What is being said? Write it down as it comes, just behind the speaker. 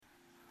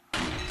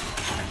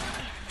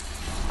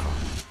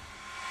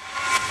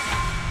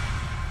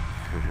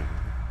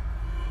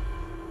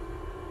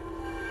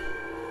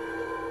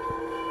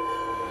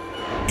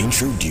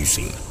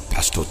Introducing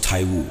Pastor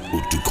Taiwo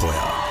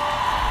Odukoya,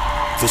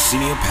 the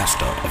senior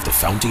pastor of the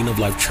Fountain of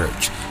Life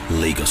Church,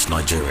 Lagos,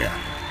 Nigeria.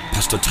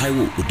 Pastor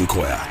Taiwo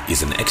Odukoya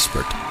is an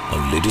expert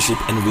on leadership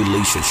and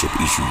relationship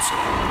issues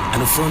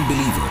and a firm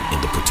believer in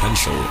the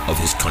potential of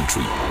his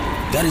country.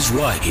 That is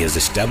why he has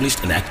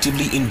established and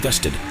actively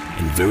invested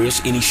in various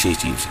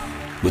initiatives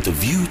with a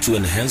view to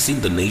enhancing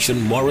the nation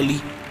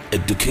morally,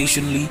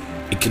 educationally,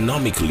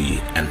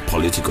 economically, and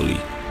politically.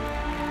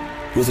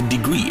 With a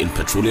degree in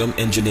petroleum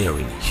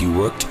engineering, he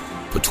worked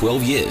for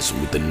 12 years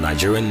with the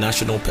Nigerian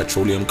National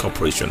Petroleum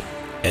Corporation,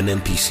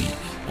 NNPC,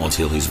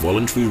 until his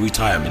voluntary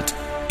retirement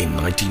in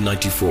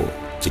 1994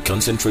 to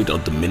concentrate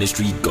on the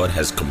ministry God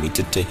has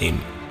committed to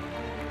him.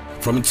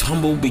 From its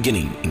humble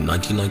beginning in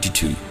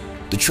 1992,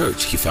 the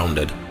church he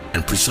founded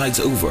and presides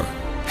over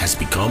has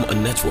become a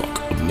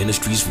network of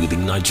ministries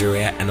within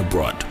Nigeria and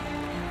abroad.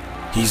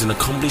 He is an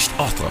accomplished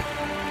author,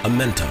 a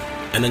mentor,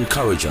 an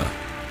encourager,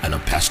 and a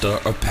pastor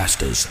of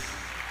pastors.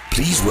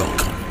 Please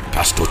welcome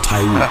Pastor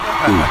Taiwo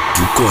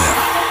Odukoya.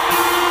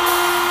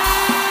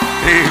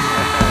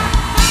 Amen.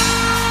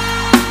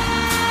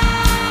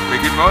 We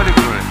give all the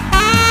glory.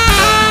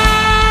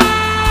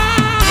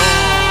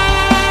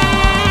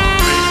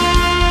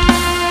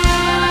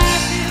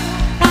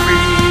 We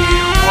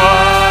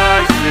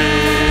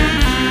worship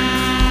you,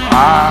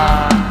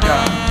 our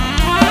God.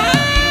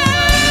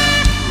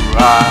 You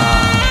are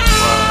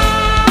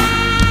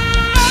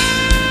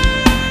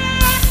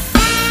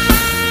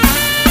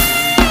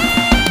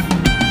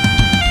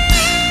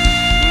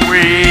we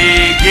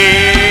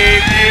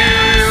give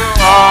you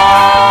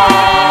all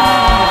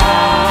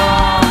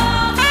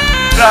the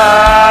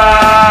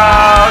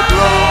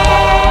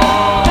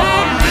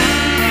glory.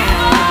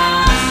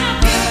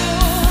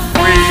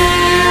 We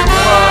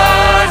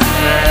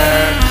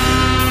worship you.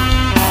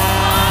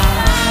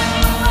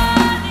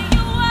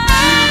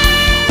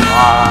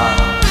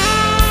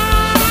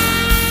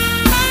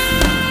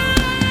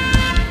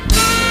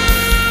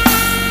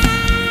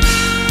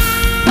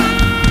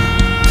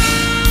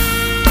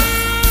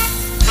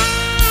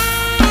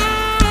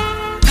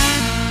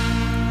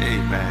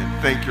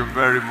 Thank you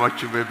very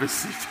much. You may be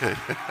seated.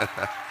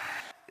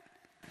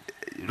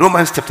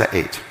 Romans chapter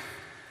 8,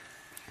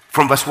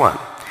 from verse 1.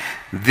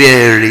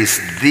 There is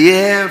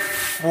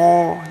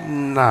therefore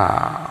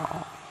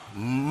now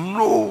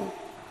no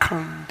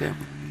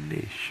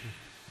condemnation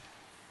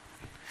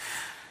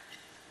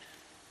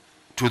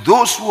to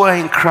those who are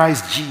in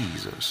Christ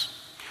Jesus,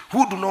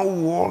 who do not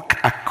walk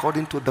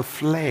according to the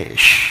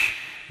flesh,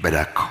 but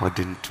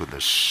according to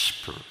the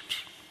Spirit.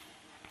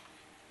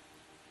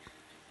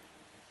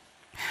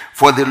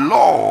 For the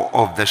law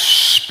of the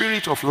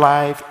Spirit of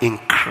life in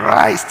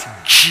Christ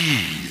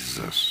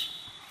Jesus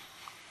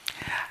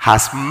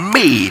has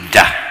made,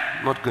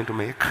 not going to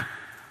make,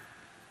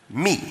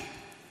 me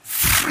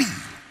free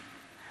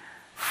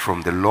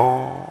from the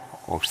law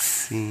of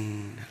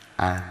sin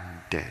and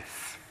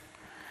death.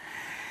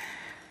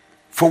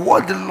 For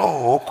what the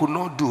law could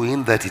not do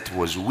in that it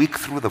was weak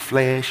through the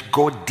flesh,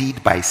 God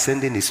did by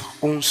sending his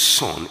own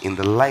Son in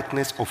the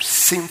likeness of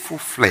sinful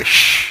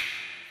flesh.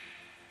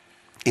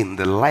 In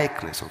the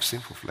likeness of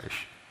sinful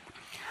flesh.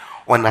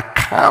 On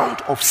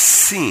account of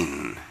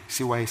sin.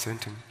 See why he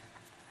sent him?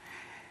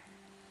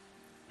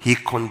 He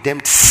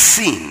condemned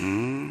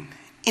sin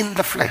in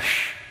the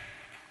flesh,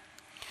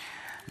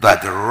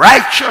 that the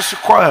righteous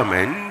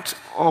requirement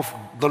of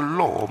the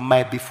law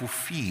might be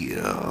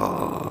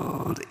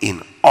fulfilled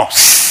in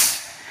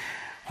us,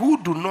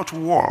 who do not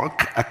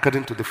walk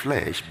according to the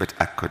flesh, but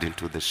according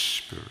to the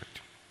Spirit.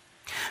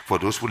 For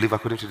those who live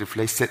according to the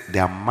flesh set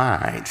their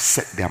minds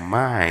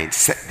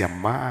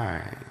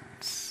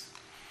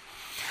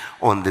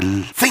on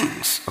the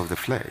things of the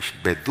flesh.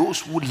 But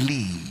those who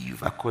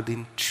live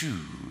according to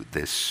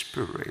the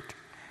Spirit,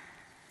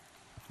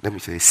 let me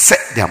say, set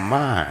their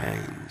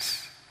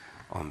minds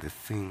on the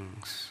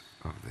things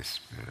of the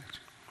Spirit.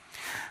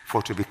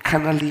 For to be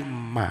carnally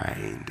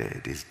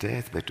minded is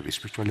death, but to be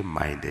spiritually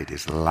minded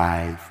is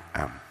life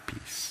and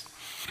peace.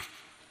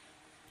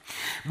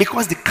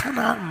 Because the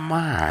carnal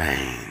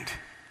mind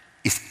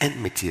is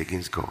enmity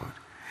against God,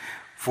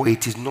 for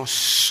it is not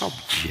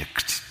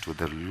subject to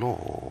the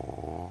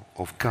law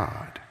of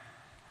God.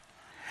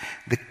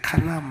 The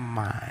carnal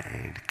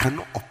mind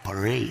cannot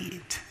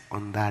operate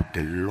under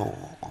the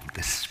law of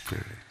the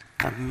Spirit.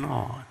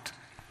 Cannot.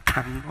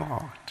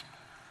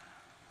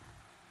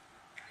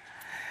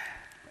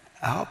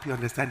 I hope you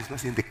understand it's not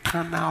saying the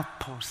carnal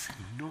person.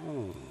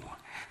 No.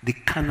 The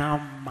carnal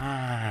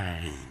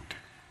mind.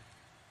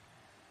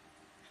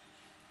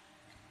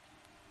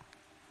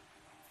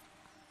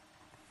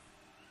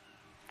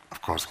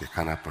 Of course, the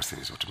carnal person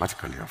is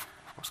automatically, of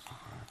course,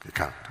 they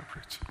can't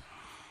operate.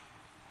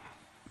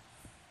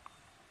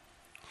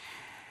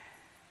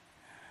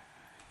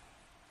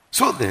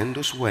 So then,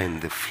 those who are in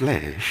the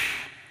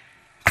flesh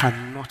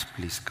cannot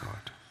please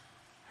God.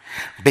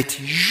 But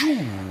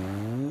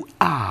you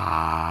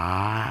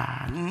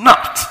are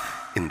not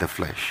in the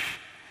flesh,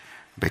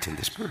 but in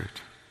the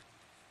Spirit.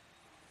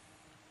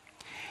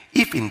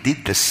 If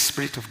indeed the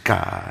Spirit of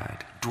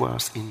God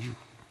dwells in you.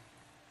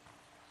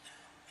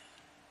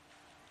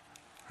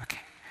 Okay.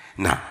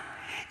 Now,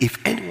 if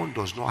anyone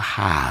does not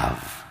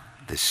have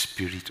the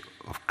Spirit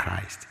of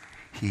Christ,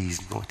 he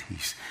is not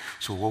his.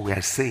 So what we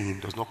are saying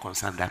does not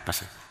concern that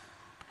person,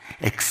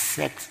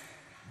 except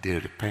they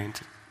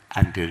repent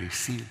and they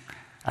receive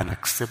and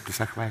accept the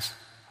sacrifice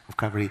of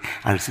Calvary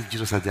and receive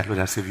Jesus as their Lord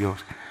and Savior.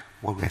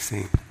 What we are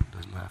saying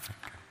does not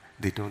affect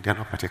them. They are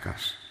not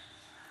partakers.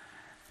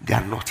 They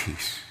are not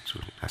his. So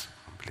that's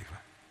unbeliever.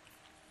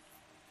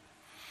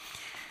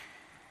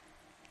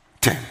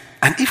 10.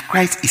 And if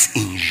Christ is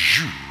in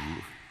you,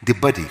 the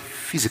body,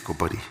 physical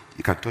body,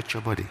 you can touch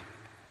your body.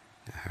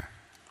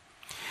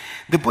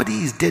 The body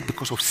is dead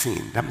because of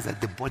sin. That means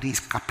that the body is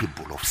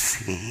capable of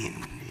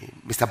sin.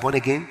 Mr. Born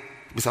Again,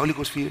 Mr. Holy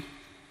Ghost filled,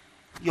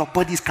 your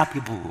body is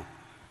capable.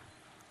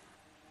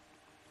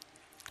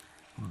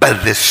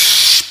 But the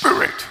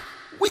Spirit,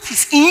 which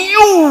is in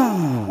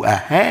you,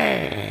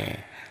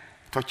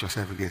 touch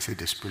yourself again, say,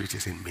 the Spirit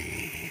is in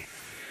me.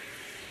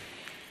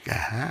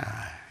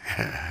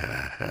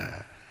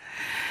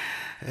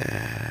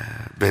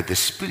 But the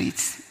Spirit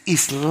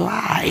is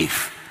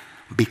life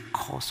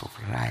because of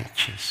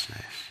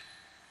righteousness.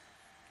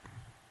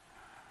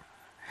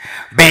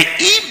 But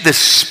if the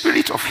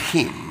Spirit of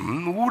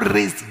Him who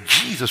raised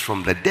Jesus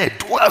from the dead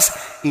dwells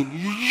in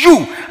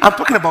you, I'm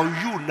talking about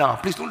you now.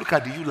 Please don't look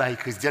at the you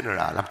like it's general.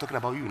 I'm talking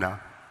about you now.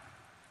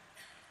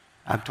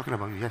 I'm talking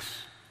about you, yes.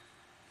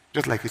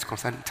 Just like it's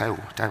concerning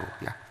Taiwo,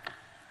 yeah.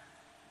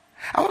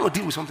 I want to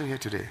deal with something here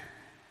today.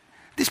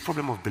 This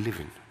problem of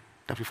believing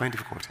that we find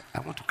difficult, I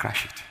want to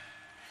crash it.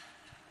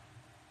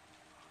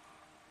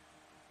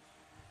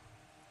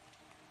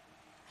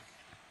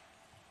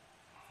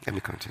 Let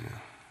me continue.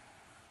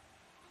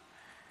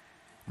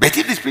 But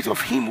if the Spirit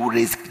of Him who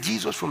raised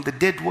Jesus from the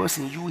dead was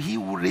in you, He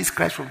who raised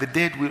Christ from the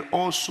dead will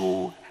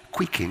also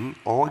quicken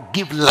or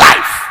give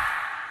life.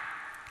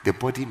 The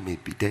body may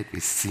be dead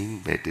with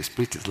sin, but the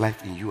Spirit is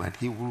life in you, and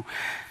He who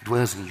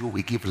dwells in you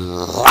will give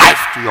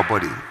life to your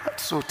body.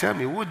 So tell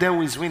me, who then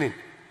is winning?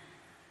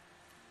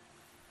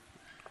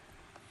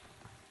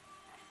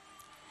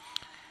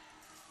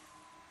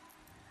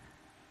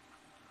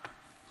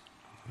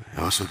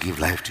 Also give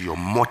life to your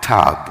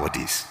mortal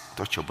bodies.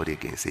 Touch your body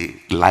again.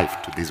 Say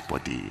life to this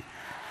body.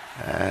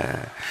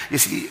 You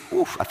see,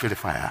 I feel the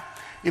fire.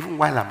 Even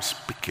while I'm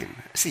speaking.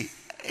 See,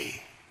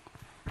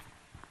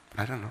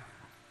 I don't know.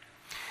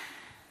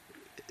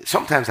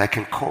 Sometimes I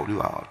can call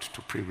you out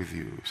to pray with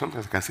you.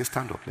 Sometimes I can say,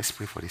 stand up, let's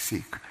pray for the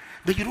sick.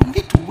 But you don't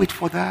need to wait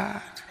for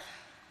that.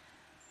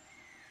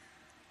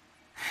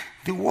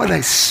 The word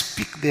I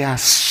speak, they are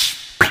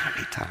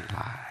spirit and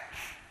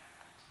life.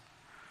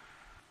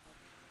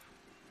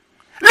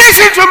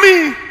 Listen to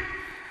me.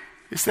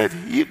 He said,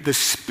 if the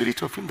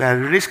Spirit of Him that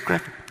raised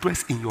Christ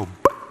dwells in your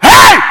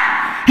body,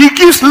 He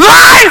gives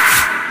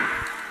life.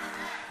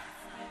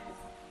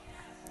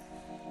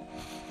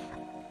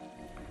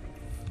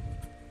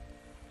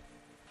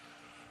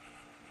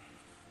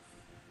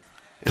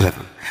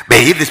 But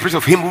if the Spirit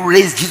of Him who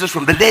raised Jesus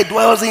from the dead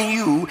dwells in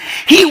you,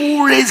 He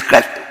who raised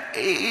Christ,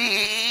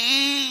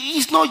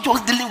 He's not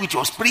just dealing with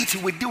your spirit, He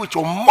will deal with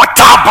your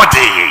mortal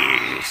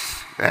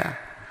bodies. Yeah.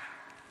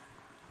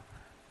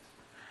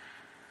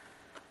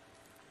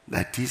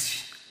 That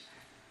is,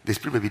 the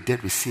Spirit may be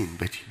dead with sin,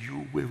 but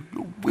you will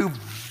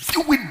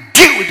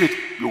deal with it.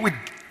 You will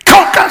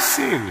conquer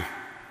sin.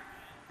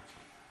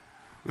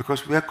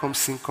 Because where comes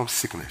sin comes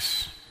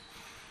sickness.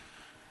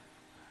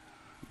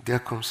 There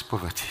comes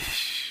poverty.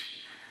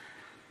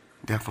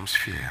 There comes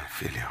fear and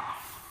failure.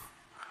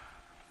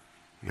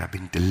 You have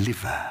been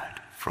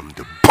delivered from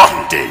the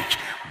bondage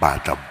by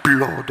the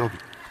blood of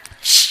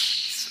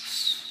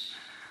Jesus.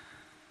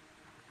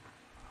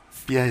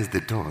 Fear is the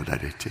door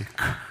that they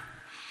take.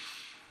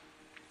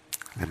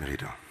 Let me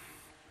read on.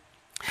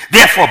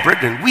 Therefore,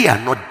 brethren, we are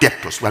not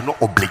debtors. We are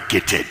not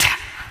obligated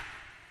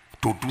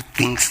to do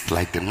things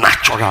like the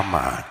natural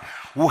man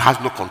who has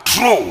no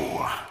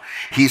control.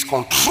 He is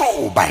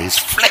controlled by his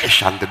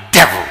flesh and the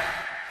devil.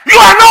 You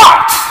are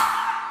not.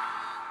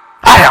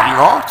 I am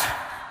not.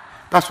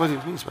 That's what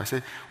it means by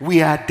saying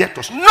we are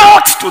debtors,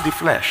 not to the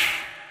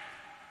flesh.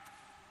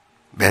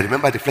 But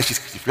remember, the flesh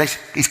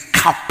is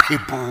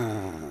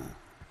capable.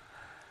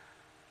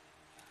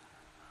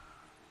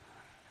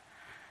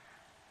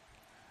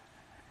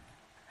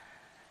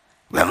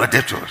 We are not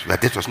debtors. We are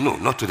debtors, no,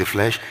 not to the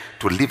flesh,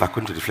 to live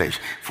according to the flesh.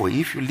 For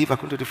if you live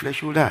according to the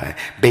flesh, you will die.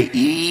 But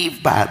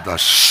if by the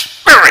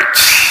Spirit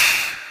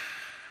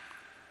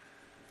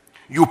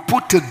you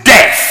put to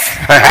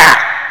death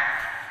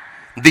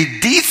the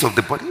deeds of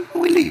the body, you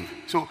will live.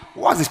 So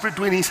what's the Spirit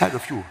doing inside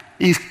of you?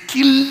 He's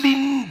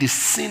killing the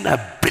sin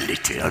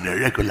ability on a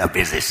regular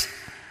basis.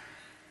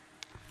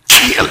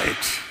 Kill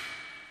it.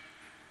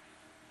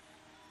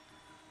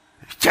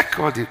 Check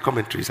all the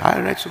commentaries. I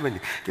read so many.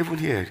 Even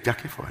here,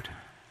 Jackie Ford.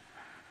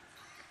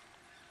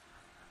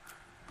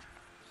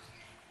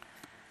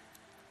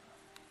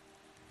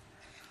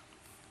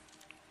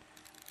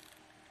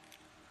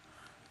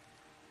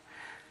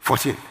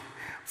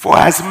 For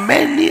as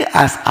many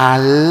as are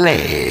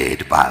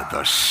led by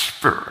the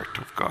Spirit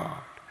of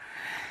God,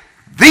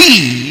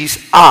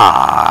 These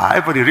are,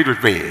 everybody read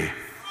with me.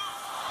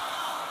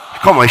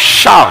 Come on,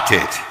 shout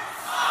it.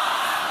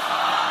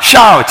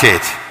 Shout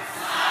it.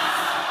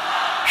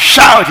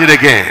 Shout it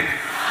again.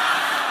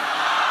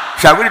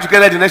 Shall we read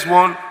together the next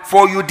one?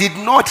 For you did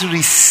not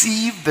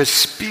receive the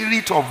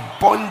spirit of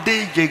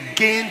bondage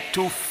again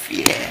to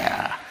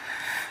fear,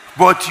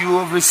 but you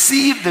have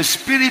received the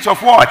spirit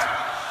of what?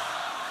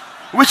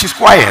 Which is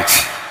quiet.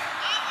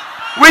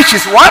 Which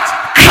is what?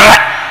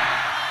 Cry.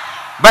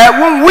 By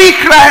whom we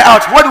cry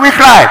out. What do we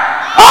cry?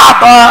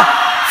 Abba,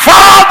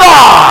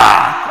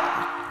 Father.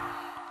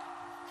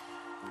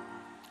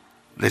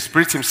 The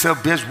Spirit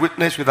Himself bears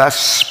witness with our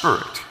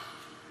spirit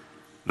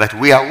that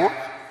we are what?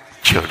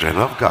 Children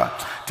of God.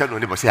 Tell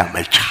your neighbor, say, I'm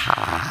a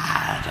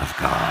child of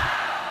God.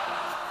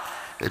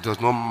 It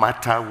does not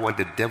matter what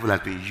the devil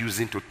has been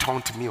using to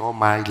taunt me all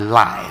my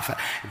life.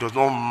 It does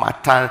not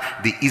matter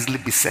the easily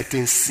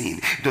besetting sin.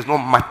 It does not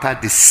matter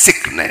the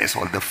sickness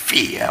or the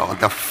fear or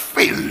the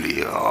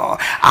failure.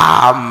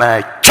 I'm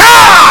a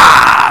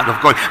child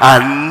of God,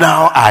 and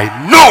now I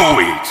know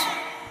it.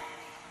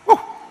 Woo.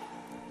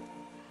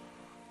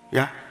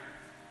 Yeah,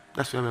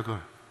 that's where we're going.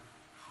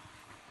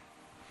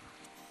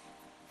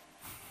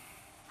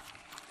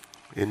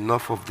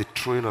 Enough of the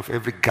throwing of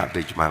every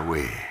garbage my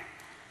way.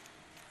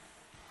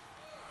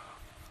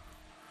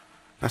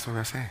 That's what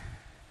we're saying.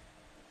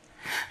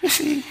 You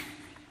see,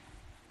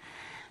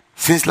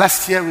 since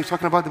last year we're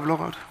talking about the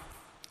blood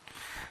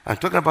and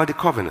talking about the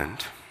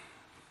covenant.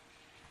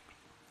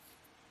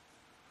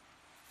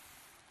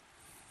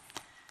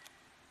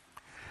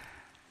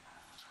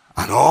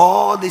 And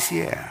all this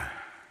year,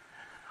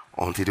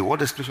 until the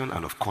word explosion,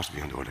 and of course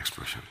beyond the word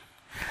explosion.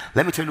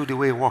 Let me tell you the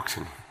way it works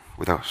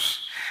with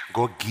us.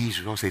 God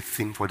gives us a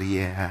theme for the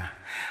year,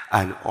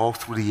 and all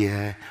through the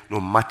year, no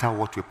matter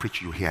what we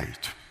preach, you hear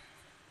it.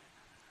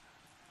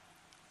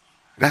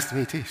 That's the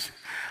way it is.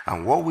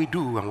 And what we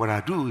do, and what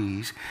I do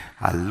is,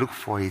 I look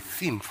for a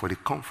theme for the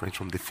conference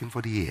from the theme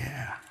for the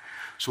year.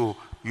 So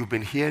you've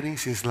been hearing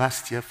since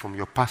last year from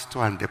your pastor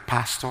and the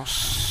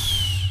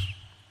pastors,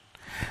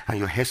 and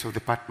your heads of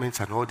departments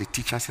and all the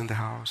teachers in the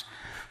house.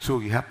 So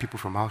you have people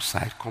from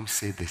outside come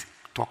say this.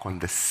 Talk on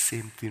the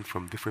same thing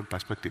from different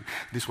perspectives.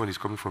 This one is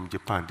coming from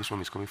Japan. This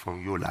one is coming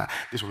from Yola.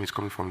 This one is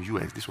coming from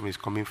US. This one is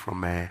coming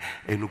from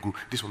Enugu.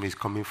 This one is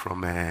coming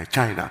from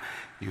China.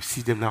 You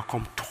see them now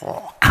come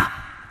talk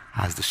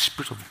as the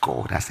Spirit of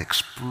God has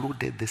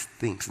exploded these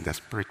things in the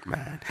spirit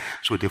man.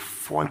 So they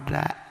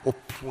further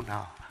open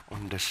our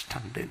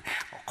understanding,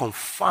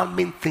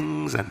 confirming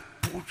things and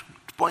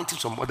pointing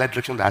some other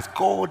direction as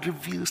God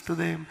reveals to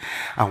them.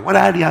 And what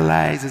I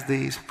realize is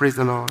this, praise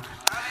the Lord.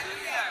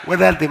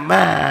 Whether the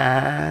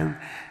man,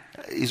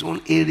 his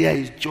own area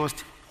is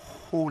just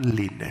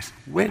holiness.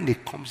 When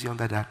it comes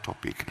under that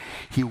topic,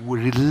 he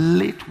will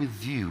relate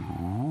with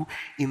you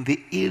in the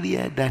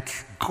area that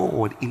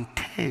God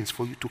intends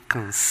for you to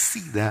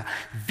consider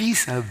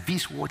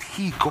vis-a-vis what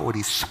God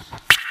is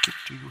speaking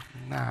to you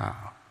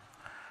now.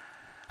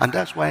 And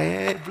that's why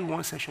every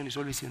one session is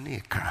always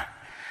unique.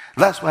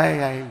 That's why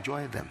I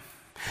enjoy them.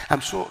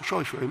 I'm so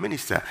sure a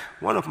minister,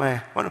 one of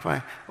my,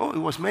 it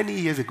was many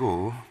years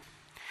ago.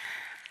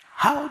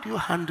 How do you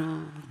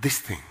handle these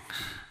things?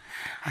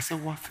 I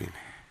said, what thing?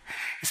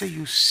 He said,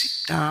 you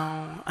sit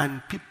down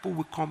and people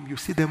will come, you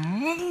see them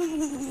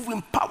move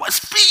in power,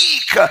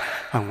 speak.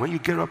 And when you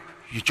get up,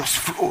 you just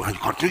flow and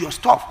you continue your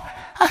stuff.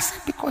 I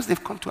said, because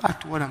they've come to add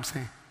to what I'm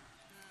saying.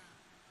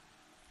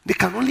 They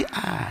can only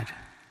add.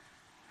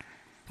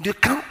 They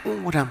can't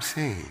own what I'm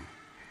saying.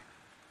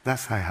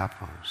 That's how it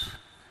happens.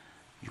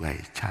 You are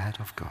a child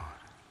of God.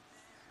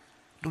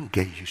 Don't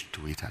get used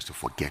to it as to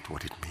forget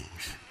what it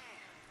means.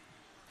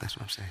 That's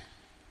what I'm saying.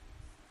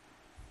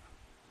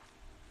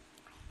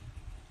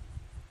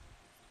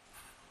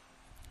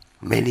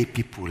 Many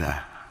people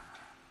are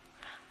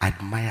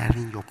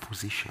admiring your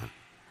position,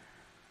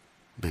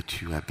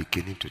 but you are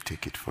beginning to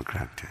take it for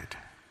granted.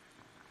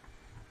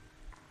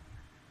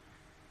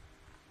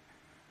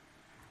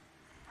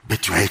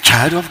 But you are a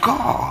child of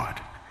God.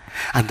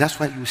 And that's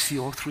why you see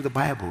all through the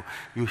Bible,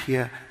 you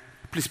hear,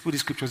 please put the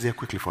scriptures there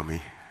quickly for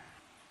me.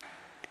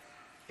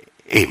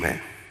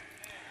 Amen.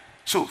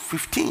 So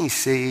 15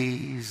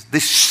 says, the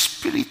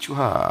spirit you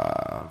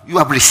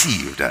have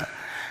received.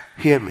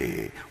 Hear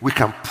me. We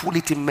can pull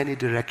it in many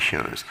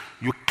directions.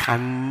 You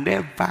can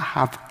never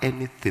have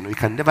anything, you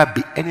can never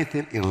be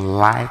anything in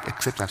life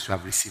except as you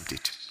have received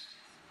it.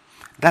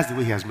 That's the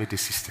way he has made the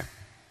system.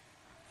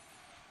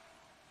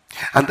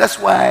 And that's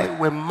why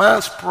when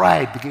man's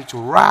pride begins to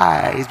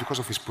rise because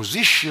of his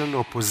position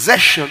or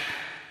possession,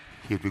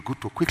 he'll be good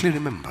to quickly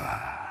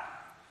remember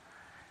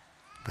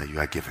that you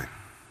are given.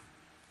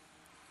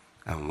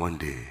 And one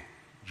day,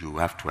 you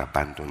have to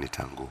abandon it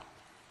and go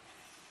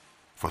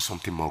for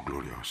something more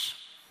glorious.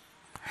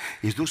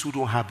 It's those who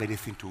don't have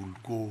anything to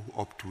go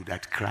up to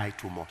that cry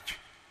too much.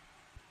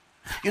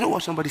 You know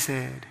what somebody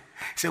said?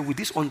 He said, with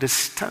this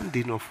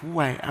understanding of who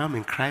I am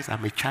in Christ,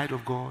 I'm a child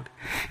of God.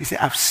 He said,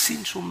 I've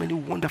seen so many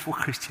wonderful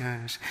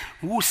Christians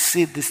who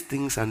say these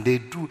things and they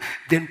do.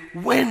 Then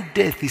when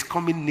death is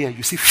coming near,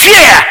 you see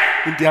fear.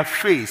 in their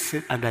face,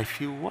 and I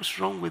feel, what's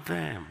wrong with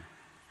them?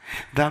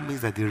 That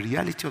means that the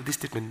reality of this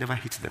statement never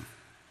hits them.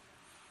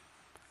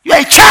 You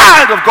are a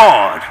child of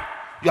God.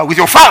 You are with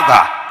your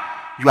father.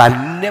 You are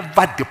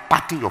never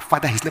departing your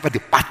father. He's never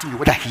departing you,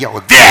 whether here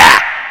or there.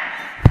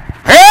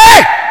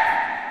 Hey!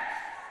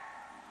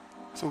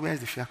 So where is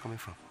the fear coming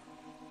from?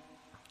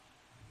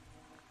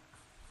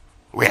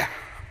 Where?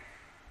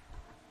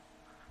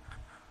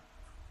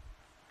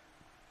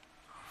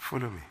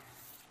 Follow me.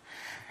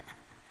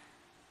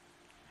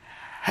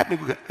 Help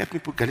me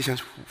put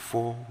Galatians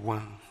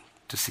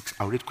 4:1-6.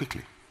 I'll read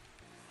quickly.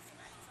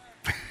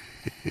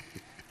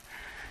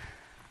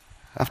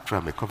 After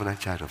I'm a covenant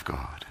child of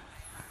God.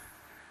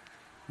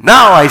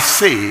 Now I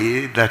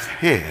say that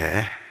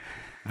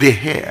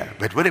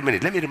but wait a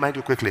minute, let me remind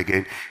you quickly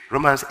again.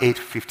 Romans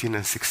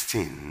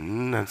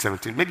 8:15-16 and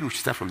 17. Maybe we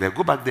should start from there.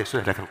 Go back there so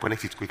that I can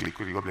connect it quickly.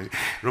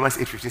 Romans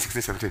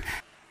 8:15-16-17.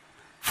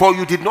 For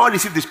you did not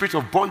receive the spirit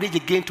of bondage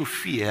again to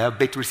fear,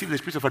 but to receive the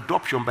spirit of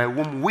adoption by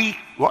whom we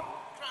what?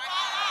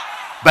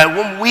 By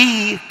whom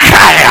we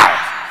cry out.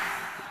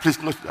 Please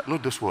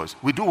note those words.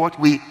 We do what?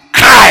 We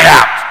cry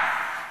out.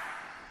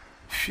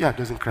 Fear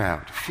doesn't cry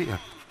out. Fear.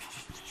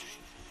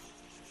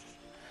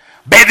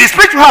 But the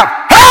spirit you have,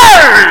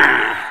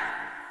 hey!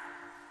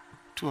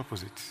 Two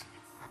opposites.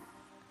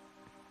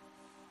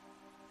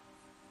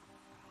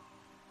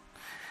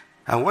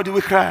 And what do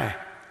we cry?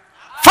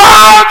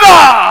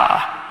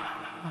 Father!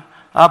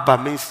 Abba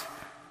means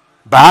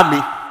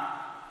Bami.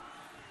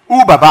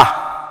 Baba.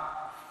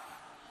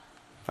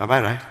 Am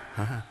I right?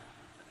 Uh-huh.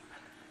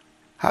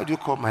 How do you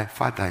call my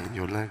father in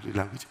your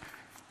language?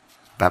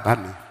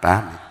 Babami,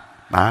 Bami,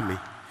 Mami,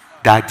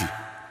 Daddy,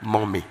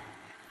 Mommy.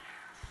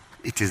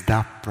 It is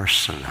that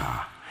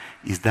personal.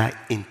 It is that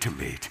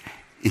intimate.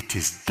 It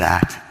is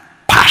that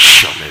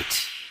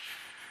passionate.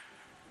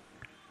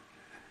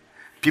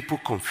 People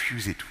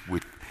confuse it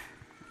with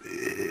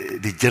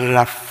the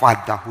general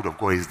fatherhood of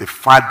God. Is the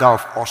father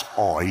of us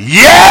all.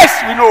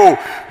 Yes, we know.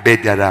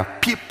 But there are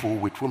people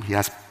with whom he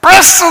has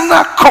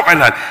personal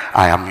covenant.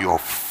 I am your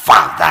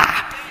father.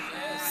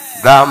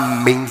 Yes.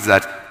 That means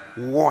that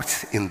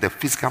what in the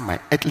physical my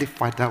earthly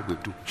father will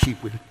do, he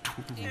will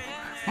do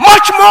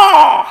much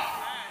more.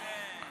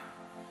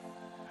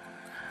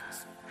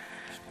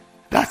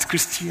 That's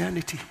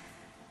Christianity.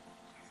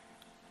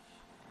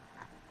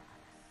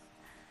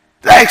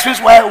 That explains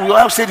why we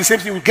all say the same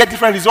thing. We get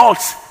different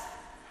results.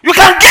 You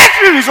can get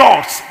the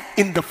results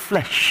in the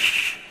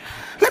flesh.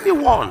 Let me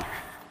warn.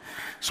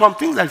 Some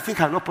things I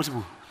think are not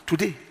possible.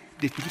 Today,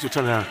 they begin to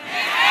turn around.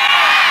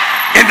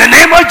 In the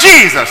name of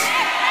Jesus.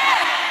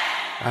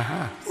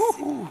 Uh-huh.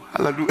 Ooh,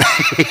 hallelujah.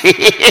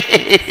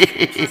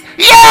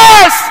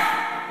 Yes!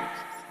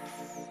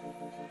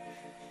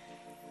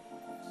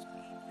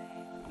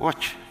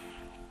 Watch.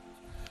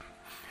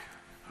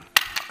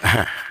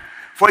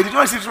 For he did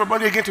not receive the spirit of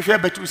bondage again to fear,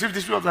 but to receive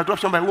the spirit of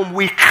adoption by whom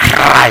we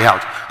cry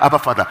out. Abba,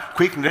 Father.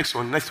 Quick, next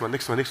one. The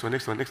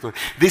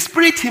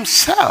Spirit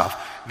himself,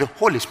 the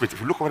Holy Spirit. If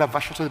you look over that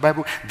version of the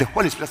Bible, the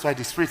Holy Spirit, that's why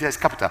the Spirit here is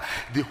capital.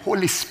 The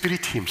Holy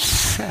Spirit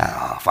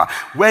himself.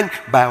 When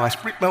by our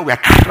spirit man we are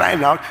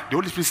crying out, the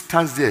Holy Spirit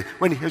stands there.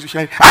 When he hears you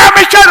shouting, I am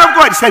a child of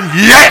God. He said,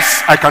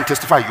 yes, I can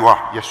testify you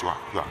are. Yes, you are.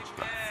 You are.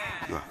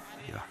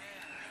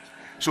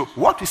 So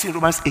what we see in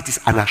Romans 8 is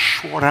an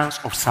assurance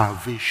of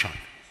salvation.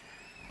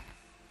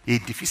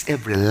 It defeats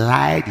every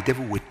lie the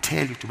devil will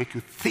tell you to make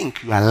you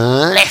think you are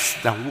less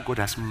than who God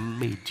has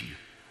made you.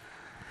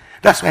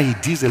 That's why he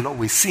deals a lot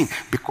with sin.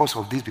 Because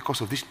of this.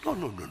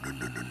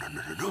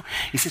 No.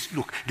 He says,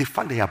 look, the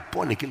fact that you are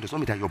born again does not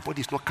mean that your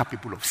body is not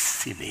capable of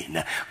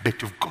sinning.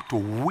 But you've got to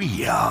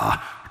will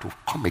to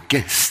come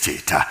against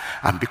it.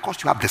 And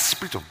because you have the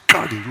Spirit of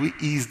God in you,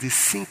 he is the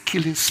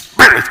sin-killing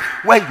spirit.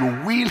 When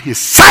you will, he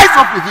sides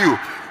up with you.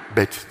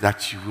 But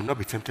that you will not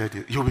be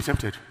tempted. You'll be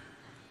tempted.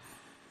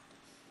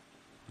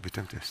 You'll be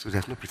tempted. So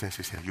there's no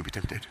pretenses here. You'll be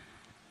tempted.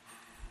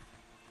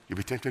 You'll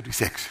be tempted with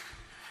sex.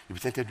 You'll be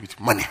tempted with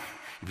money.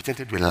 You'll be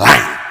tempted with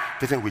lying. You'll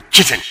be tempted with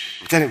cheating.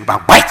 You'll be tempted with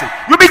backbiting.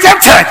 You'll be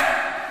tempted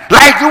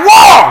like the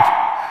world.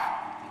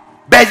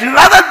 But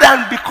rather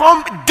than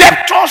become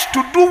debtors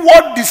to do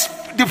what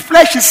the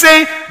flesh is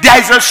saying, there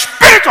is a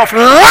spirit of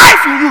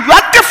life in you. You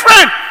are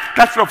different.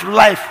 That spirit of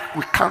life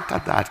will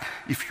counter that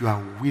if you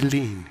are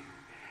willing.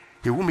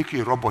 He won't make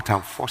you a robot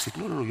and force it.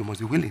 No, you must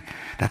be willing.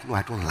 That, no,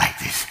 I don't like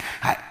this.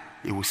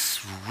 It will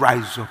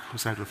rise up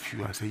inside of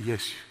you and say,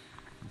 yes,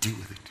 deal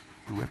with it.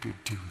 He will help you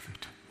deal with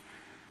it.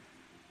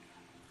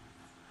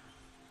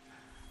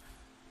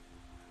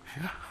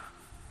 Yeah.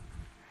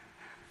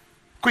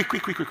 Quick.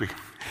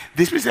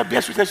 The Spirit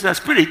bears witness to the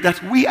Spirit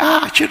that we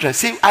are children.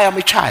 Say, I am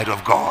a child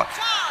of God.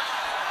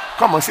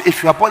 Come on, say,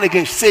 if you are born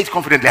again, say it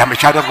confidently. I am a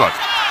child of God.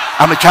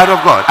 I'm a child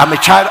of God. I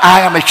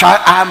am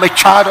a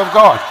child of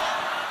God.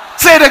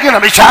 Say it again,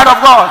 I'm a child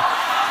of God.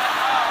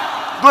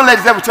 Don't let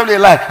the devil tell you a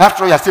lie.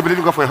 After all, you're still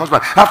believing God for your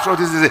husband. After all,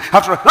 this is it.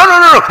 After all,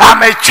 no.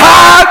 I'm a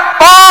child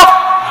of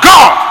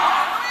God.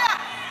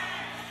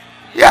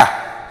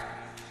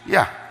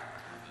 Yeah.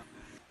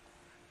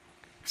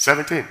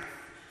 17.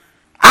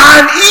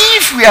 And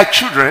if we are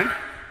children,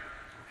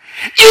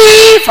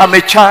 If I'm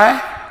a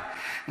child,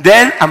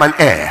 then I'm an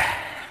heir.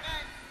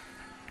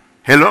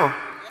 Hello?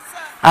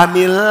 I'm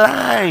in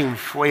line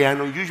for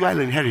an unusual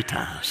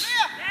inheritance.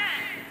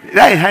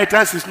 That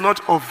inheritance is not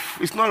of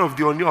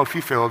the Oni of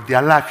Ife, of the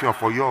Alafi of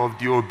Oyo, of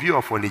the Obi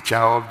of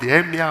Onitsha, of the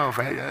Emir of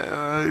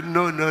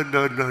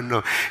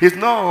no. It's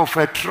not of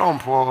a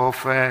Trump or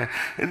of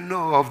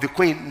of the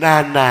Queen.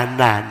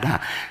 Nah.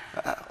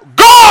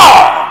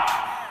 God!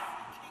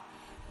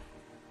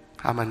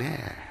 I'm an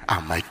heir.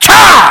 I'm a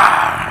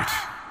child.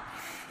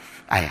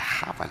 I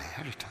have an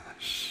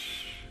inheritance.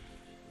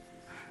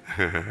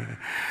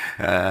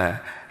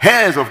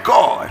 Heirs of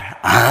God.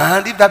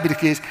 And if that be the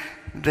case,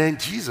 then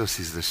Jesus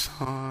is the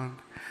Son.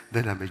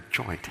 Then I'm a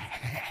joint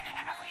heir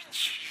with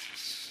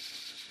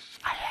Jesus.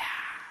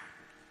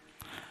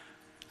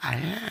 I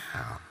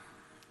am.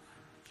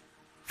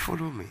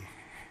 Follow me.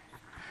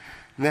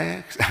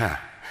 Next.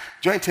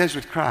 Joint heirs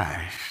with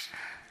Christ.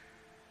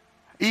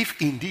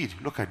 If indeed,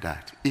 look at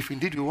that. If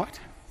indeed we what?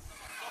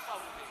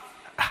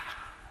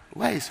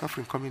 Why is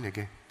suffering coming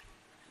again?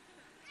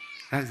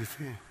 That's the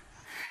thing.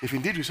 If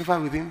indeed we suffer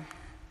with him,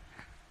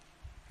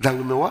 then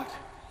we may what?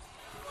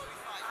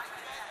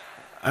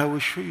 I will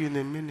show you in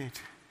a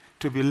minute.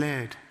 To be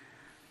led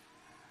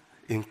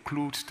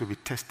includes to be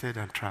tested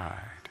and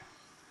tried.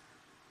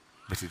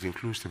 But it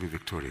includes to be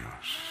victorious.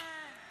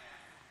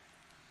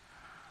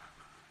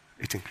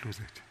 It includes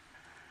it.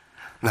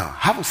 Now,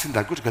 having seen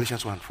that, go to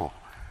Galatians 1:4.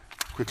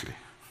 Quickly.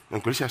 No,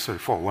 Galatians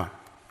 4:1.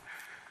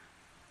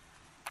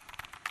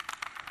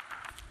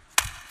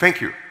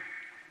 Thank you.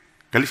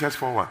 Galatians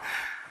 4:1.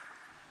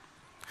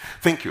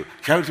 Thank you.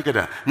 Shall we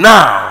together?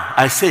 Now,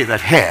 I say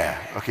that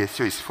hair, okay,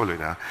 so it's following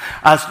now.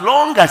 As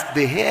long as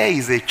the hair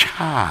is a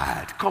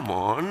child, come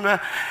on,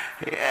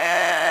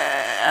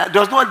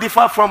 does not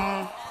differ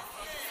from,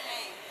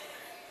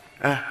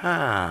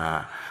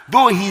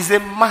 though he's a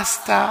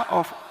master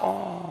of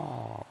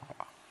all.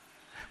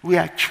 We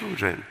are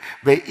children,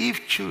 but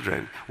if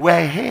children, we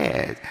are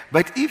heirs.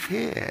 But if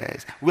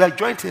heirs, we are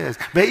joint heirs.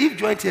 But if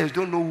joint heirs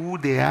don't know who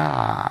they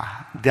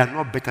are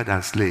not better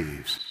than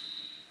slaves.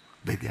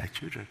 But they are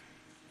children.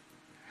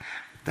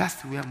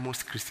 That's where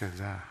most Christians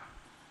are.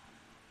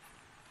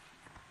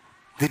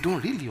 They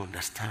don't really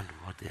understand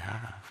what they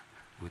have,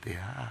 who they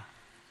are.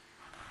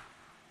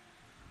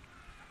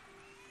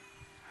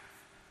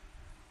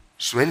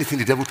 So anything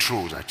the devil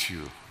throws at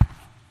you,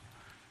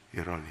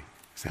 you're running.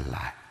 It's a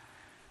lie.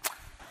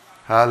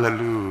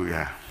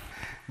 Hallelujah.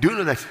 Do you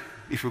know that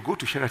if you go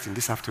to Sheraton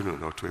this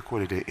afternoon or to a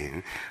Holiday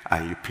Inn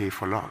and you pay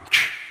for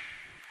lunch,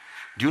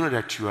 do you know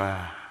that you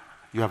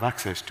have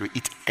access to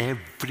eat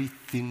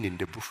everything in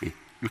the buffet?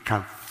 You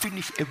can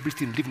finish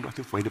everything, leave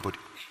nothing for anybody.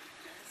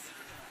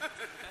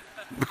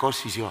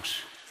 Because it's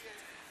yours.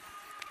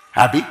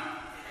 Happy?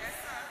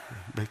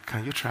 But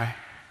can you try?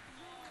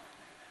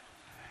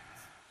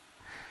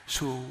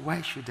 So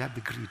why should there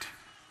be greed?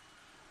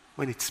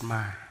 When it's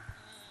mine,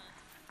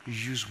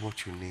 use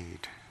what you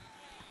need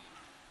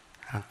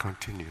and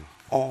continue.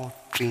 All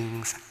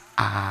things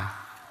are.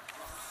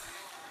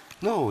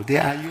 No, they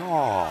are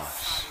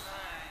yours.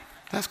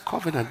 That's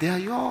covenant. They are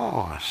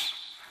yours.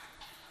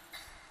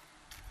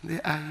 They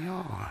are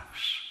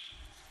yours.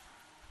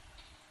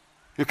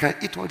 You can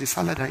eat all the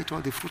salad and eat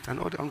all the fruit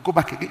and go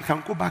back again. You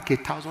can go back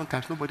 1,000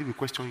 times. Nobody will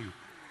question you.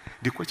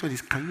 The question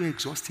is, can you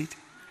exhaust it?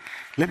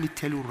 Let me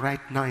tell you right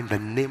now, in the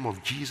name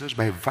of Jesus,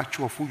 by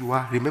virtue of who you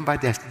are, remember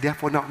there's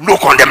therefore now no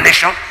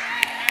condemnation.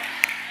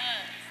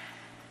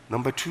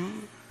 Number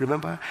 2,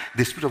 remember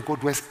the Spirit of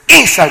God dwells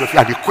inside of you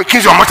and He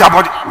quickens your mortal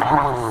body.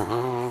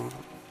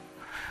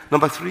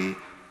 Number 3,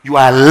 you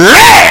are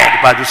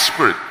led by the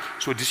Spirit.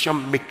 So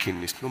decision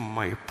making is no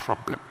more a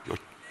problem. Your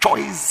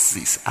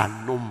choices are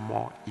no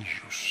more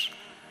issues.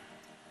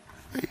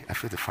 Hey, I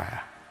feel the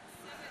fire.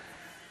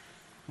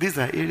 These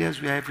are areas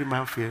where every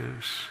man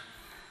fails.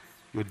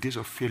 Your days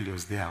of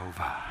failures, they are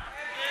over.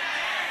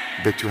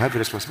 But you have a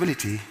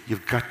responsibility.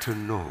 You've got to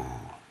know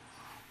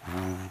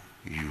who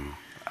you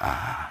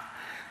are.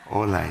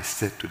 All I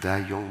said to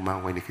that young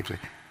man when he came to me,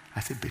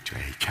 I said, but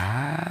you're a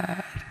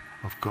child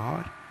of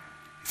God.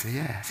 He said,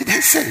 yeah. I said,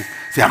 then say it.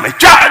 Say, I'm a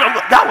child of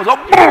God. That was a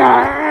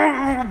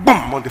boom,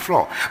 boom on the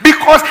floor.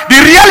 Because the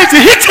reality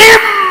hit him.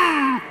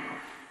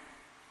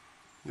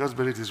 He just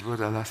buried his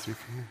brother last week.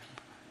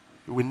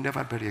 He will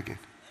never bury again.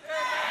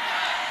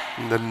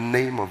 In the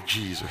name of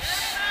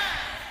Jesus.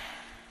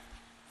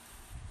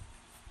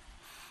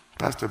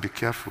 Pastor, be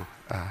careful.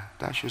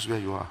 That shows where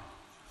you are.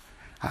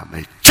 I'm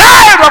a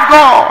child of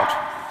God.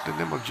 In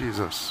the name of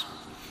Jesus.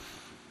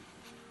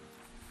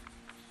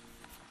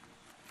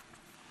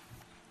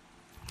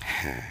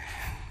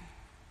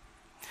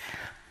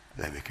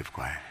 Let me keep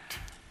quiet.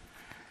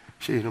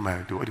 Sure, you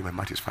know the word in my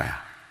mouth is fire.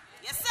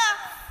 Yes, sir.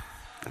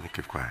 Let me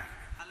keep quiet.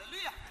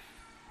 Hallelujah.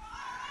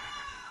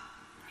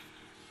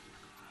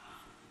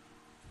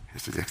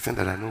 It's to the extent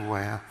that I know who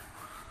I am.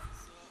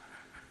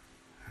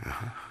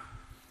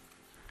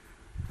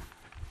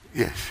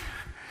 Yes.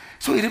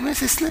 So he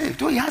remains a slave.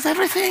 Though he has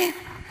everything.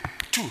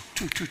 Two.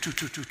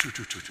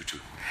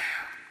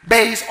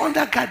 But he's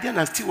under guardian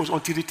and still was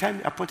until the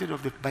time appointed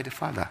by the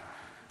Father,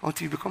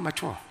 until you become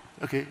mature.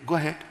 Okay, go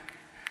ahead.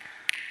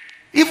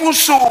 Even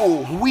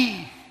so,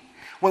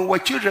 when we were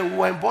children, we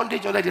were in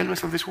bondage under the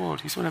elements of this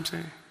world. You see what I'm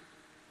saying?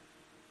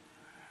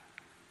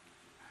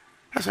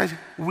 That's why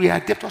we are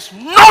debtors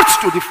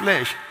not to the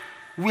flesh.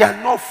 We are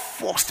not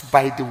forced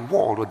by the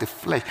world or the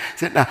flesh.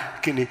 Say, now,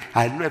 Kenny,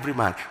 I know every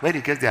man. When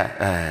he gets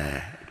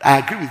there, I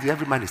agree with you,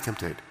 every man is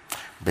tempted.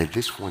 But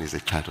this one is a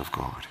child of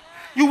God.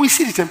 You will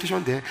see the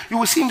temptation there. You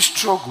will see him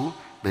struggle.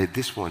 But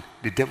this one,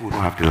 the devil will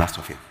not have the last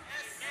of him.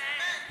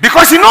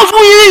 Because he knows who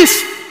he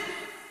is.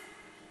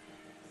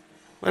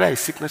 Whether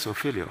it's sickness or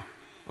failure,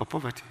 or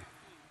poverty,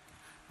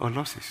 or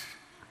losses,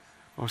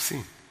 or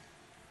sin.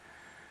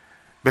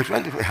 But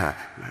when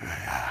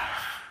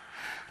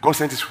God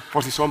sent his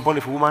first son, born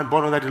of a woman,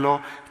 born under the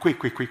law, quick,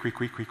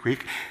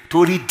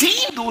 to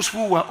redeem those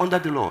who were under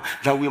the law,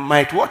 that we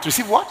might what?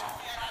 Receive what?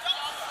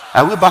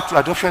 Are we back to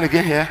adoption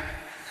again here?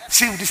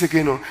 See this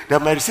again, no?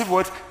 That might receive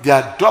what?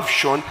 The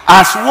adoption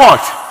as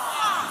what?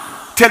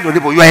 Tell your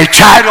neighbor, you are a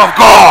child of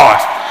God.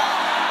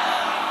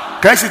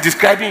 Christ is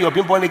describing you're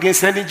being born again,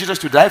 sending Jesus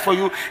to die for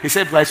you. He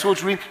said, by so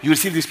doing, you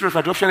receive the spirit of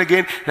adoption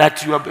again,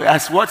 that you are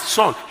as what?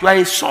 Son. You are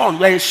a son.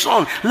 You are a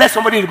son. Let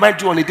somebody remind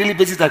you on a daily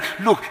basis that,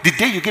 look, the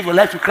day you gave your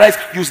life to Christ,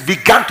 you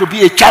began to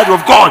be a child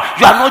of God.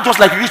 You are not just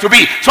like you used to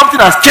be. Something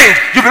has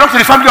changed. You belong to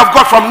the family of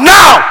God from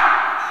now.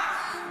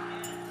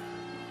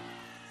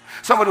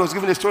 Somebody was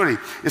giving a story.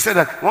 He said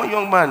that one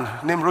young man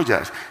named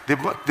Rogers, the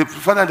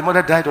father and the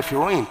mother died of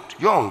heroin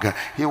young.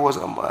 He was,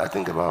 I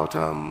think, about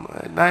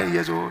 9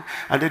 years old.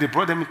 And then they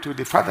brought him into,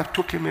 the father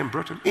took him and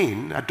brought him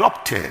in,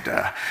 adopted.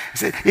 He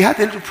said he had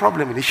a little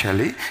problem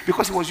initially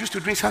because he was used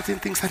to doing certain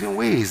things certain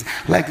ways,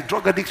 like the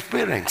drug addict's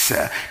parents.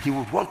 He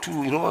would want to,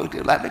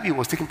 like maybe he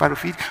was taking part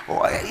of it,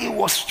 or it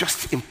was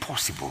just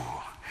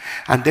impossible.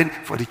 And then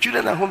for the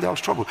children at home, there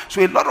was trouble.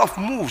 So a lot of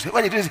moves.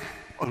 When he did this,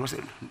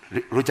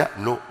 Roger,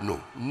 no,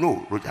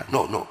 Roger,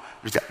 no,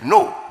 Roger,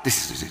 no,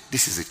 this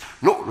is it,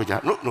 no, Roger,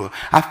 no.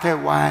 After a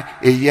while,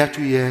 a year,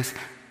 2 years,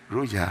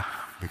 Roger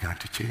began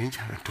to change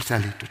and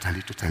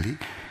totally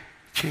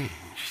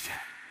changed.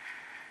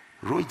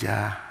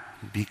 Roger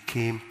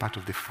became part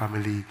of the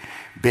family,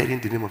 bearing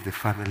the name of the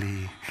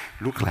family,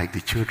 looked like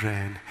the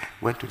children,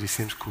 went to the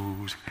same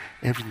schools.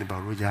 Everything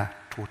about Roger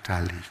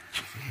totally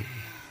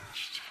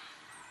changed.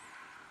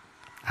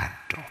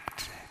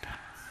 Adopted.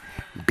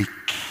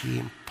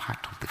 Became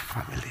part of the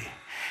family,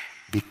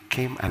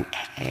 became an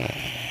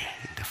heir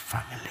in the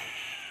family.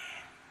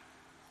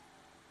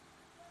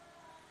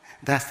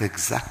 That's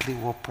exactly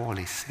what Paul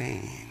is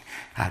saying.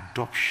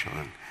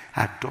 Adoption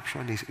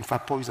is, in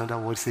fact, Paul uses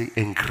another word, say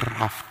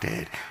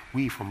engrafted.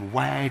 We from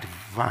wide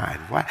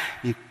vine,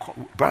 a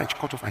branch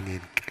cut off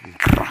and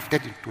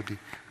engrafted into the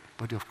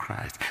body of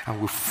Christ, and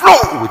we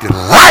flow with the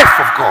life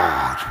of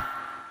God.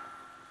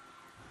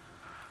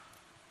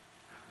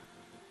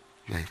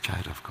 You are a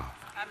child of God.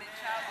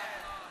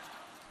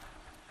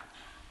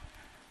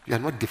 You are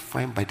not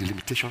defined by the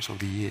limitations of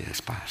the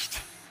years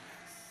past.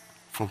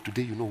 From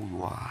today, you know who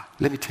you are.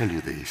 Let me tell you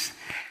this.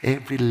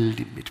 Every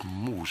limit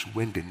moves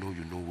when they know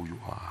you know who you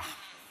are.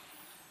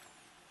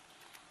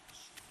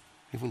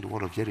 Even the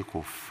wall of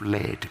Jericho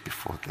fled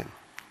before them.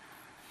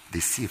 The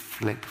sea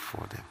fled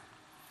before them.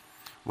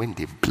 When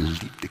they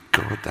believed the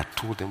God that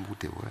told them who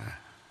they were.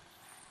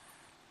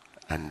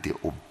 And they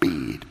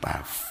obeyed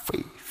by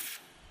faith.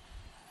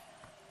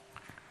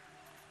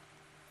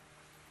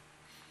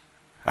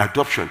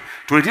 Adoption.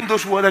 To redeem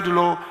those who are under the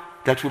law,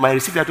 that we might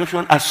receive the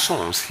adoption as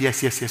sons.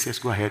 Yes,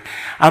 go ahead.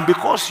 And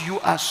because you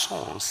are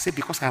sons, say,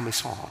 because I am a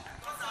son.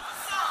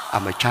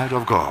 I'm a child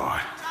of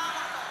God.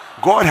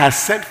 God has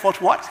sent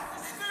forth what?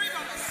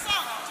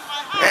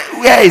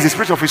 Where is the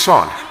spirit of his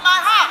son?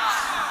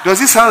 Does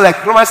this sound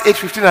like Romans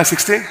 8:15 and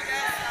 16?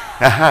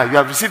 You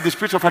have received the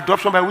spirit of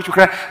adoption by which you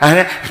cry,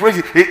 and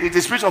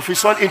the spirit of his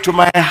son into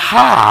my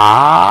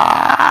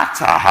heart.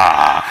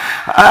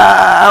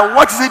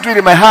 What is he doing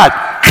in my heart?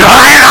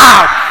 Crying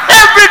out.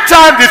 Every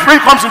time the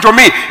spirit comes into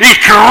me, he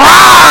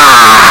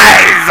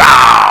cries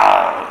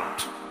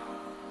out.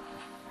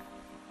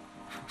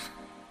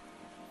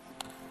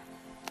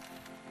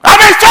 I'm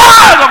a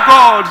child of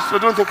God. So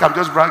don't think I'm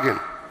just bragging.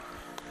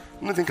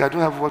 Don't think I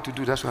don't have what to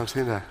do. That's why I'm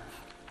saying that.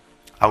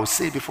 I will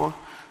say before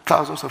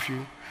thousands of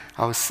you,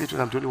 I will say to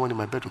them, I'm the only one in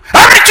my bedroom.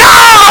 I'm a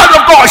child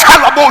of God.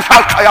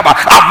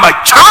 I'm a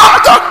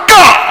child of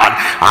God.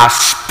 I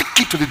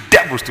speak it to the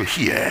devils to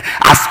hear.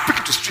 I speak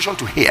it to situation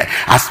to hear.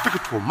 I speak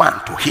it to a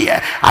man to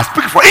hear. I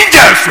speak it for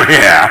angels to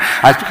hear.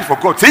 I speak it for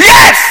God to say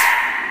yes.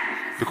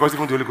 Because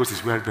even the Holy Ghost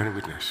is bearing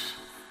witness.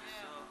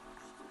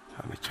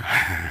 I'm a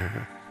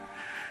child.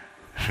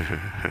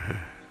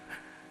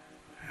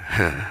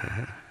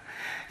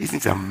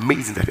 Isn't it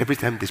amazing that every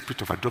time the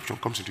spirit of adoption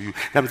comes into you,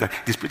 that means that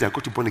the spirit that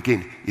got you born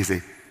again is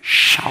a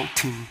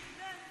shouting,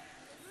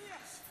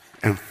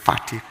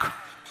 emphatic,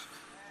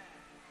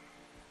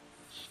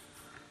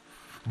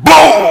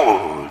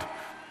 bold,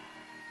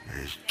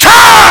 a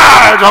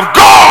child of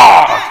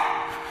God.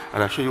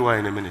 And I'll show you why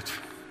in a minute.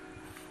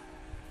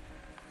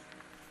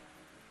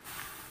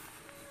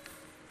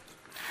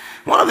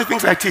 One of the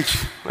things I teach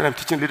when I'm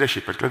teaching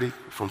leadership, particularly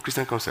from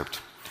Christian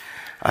concept,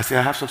 I say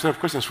I have some set of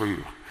questions for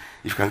you.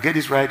 If you can get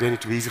this right, then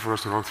it will be easy for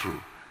us to run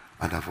through.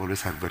 And I've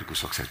always had very good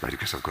success by the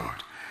grace of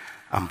God.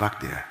 I'm back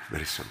there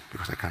very soon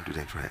because I can't do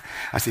that right.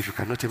 I say, if you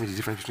cannot tell me the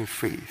difference between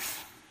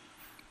faith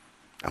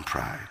and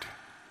pride,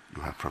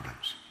 you have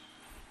problems.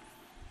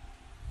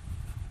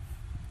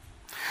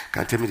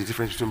 Can't tell me the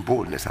difference between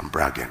boldness and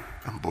bragging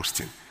and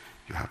boasting,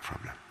 you have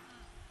problem.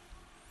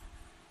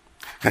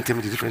 Can't tell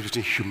me the difference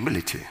between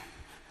humility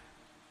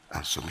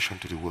and submission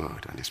to the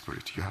word and the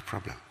spirit, you have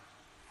problem.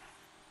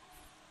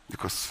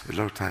 Because a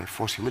lot of times,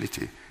 false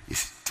humility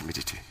is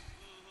timidity.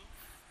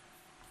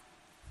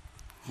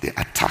 They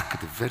attack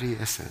the very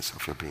essence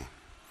of your being.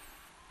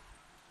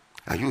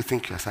 And you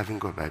think you are serving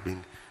God by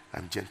being,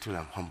 I'm gentle,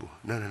 I'm humble.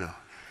 No, no, no.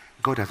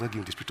 God has not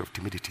given the spirit of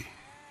timidity.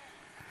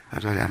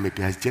 That's why I may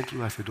be as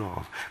gentle as a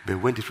dove,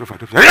 but when the spirit of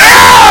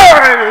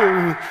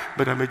adoption,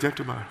 but I'm a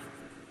gentleman.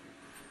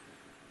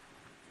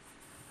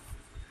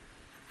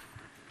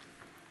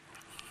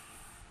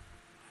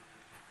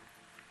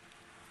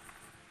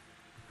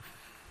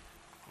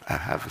 I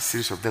have a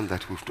series of them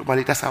that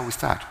normally that's how we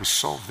start. We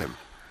solve them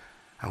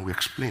and we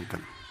explain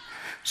them.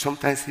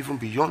 Sometimes even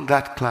beyond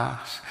that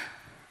class,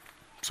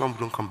 some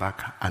don't come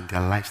back and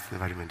their lives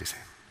never remain the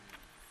same.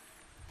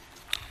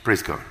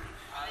 Praise God.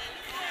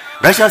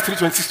 Galatians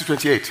 3:26 to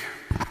 28.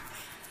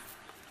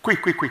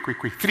 Quick.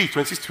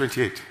 3:26 to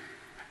 28.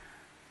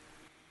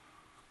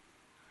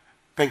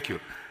 Thank you.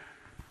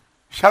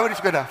 Shall we read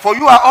together? For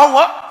you are all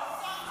what?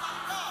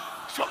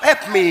 So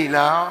help me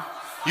now.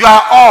 You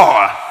are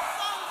all.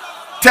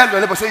 Tell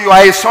your neighbor, say you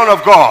are a son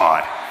of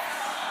God.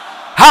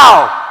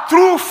 How?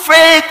 Through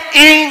faith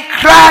in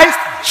Christ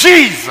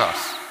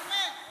Jesus.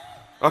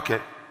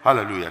 Okay.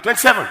 Hallelujah.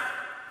 27.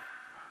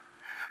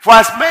 For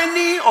as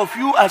many of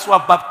you as were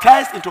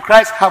baptized into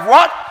Christ have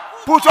what?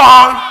 Put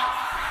on.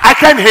 I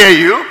can't hear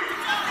you.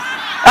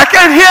 I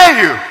can't hear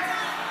you.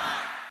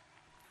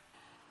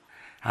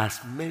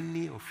 As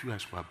many of you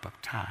as were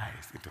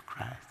baptized into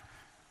Christ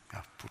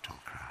have put on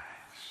Christ.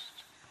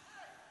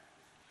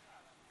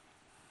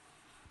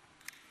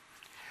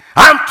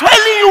 I'm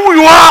telling you who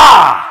you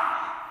are.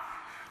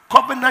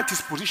 Covenant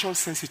is position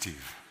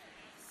sensitive.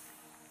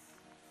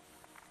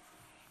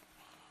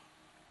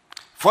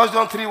 1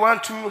 John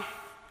 3:1-2.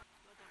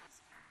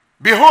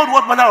 Behold,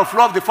 what manner of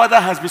love the Father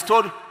has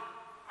bestowed.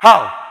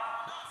 How?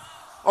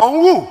 On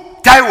who?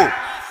 Taiwo.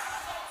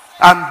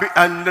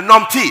 And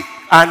Nomti.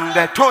 And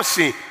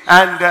Tosi.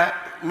 And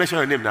mention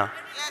your name now.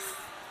 Yes.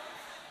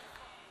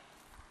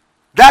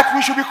 That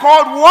we should be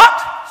called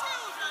what?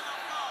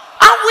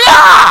 And we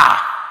are.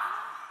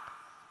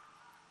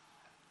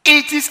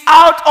 It is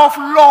out of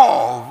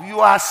love. You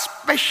are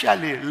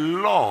specially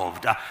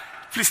loved.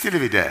 Please still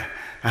leave it there.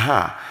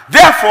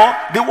 Therefore,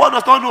 the world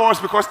does not know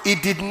us because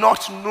it did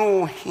not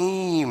know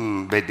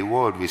him, but the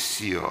world will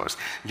see us.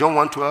 John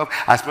 1:12,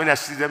 as many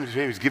as see them,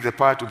 he give the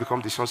power to become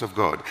the sons of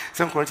God.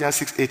 2 Corinthians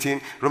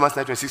 6:18, Romans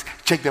 9:26,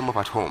 check them up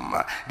at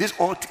home. This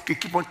all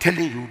keep on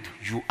telling you,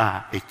 you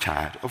are a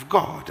child of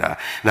God.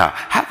 Now,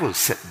 having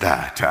said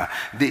that,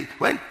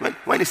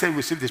 when he said we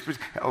receive the spirit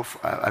of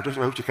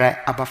adoption, which you cry,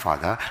 Abba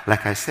Father,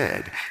 like I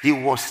said, it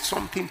was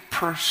something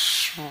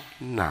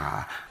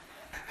personal.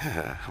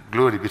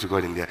 Glory be to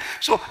God in there.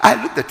 So I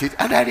looked at it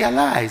and I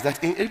realized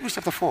that in Hebrews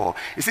chapter 4,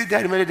 it says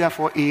there remained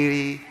therefore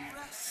a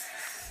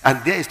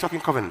and there is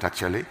talking covenant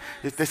actually.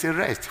 There's a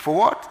rest. For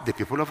what? The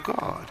people of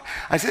God.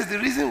 And it says the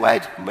reason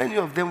why many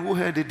of them who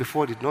heard it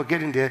before did not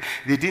get in there,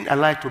 they didn't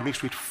allow it to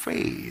mix with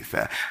faith.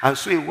 And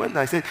so it went and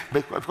I said,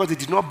 because they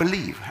did not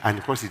believe, and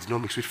of course they did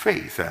not mix with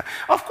faith.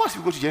 Of course, if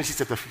you go to Genesis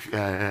chapter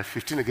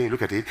 15 again, you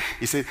look at it,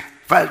 it says,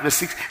 verse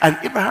 6, and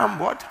Abraham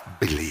what?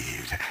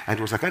 Believed. And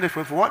it was accounted for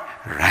him for what?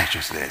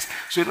 Righteousness.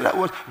 So in other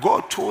words,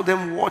 God told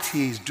them what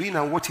he is doing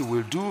and what he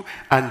will do,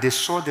 and they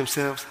saw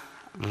themselves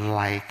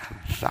like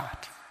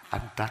that.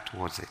 And that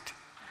was it.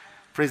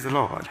 Praise the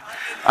Lord.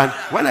 And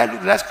when I look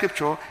at that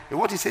scripture,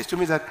 what it says to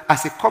me is that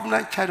as a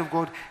covenant child of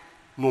God,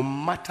 no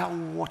matter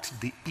what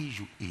the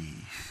issue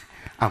is,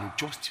 I'm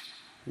just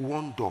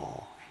one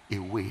door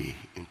away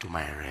into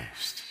my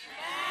rest.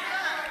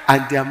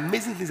 And the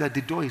amazing thing is that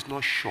the door is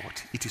not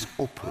shut, it is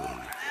open.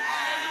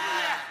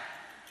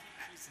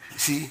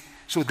 See,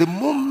 so the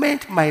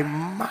moment my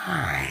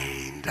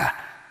mind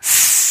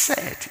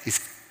set is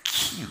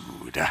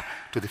cued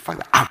to the fact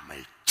that I'm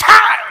a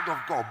child of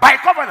God by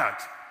covenant,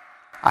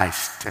 I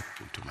step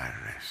into my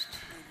rest.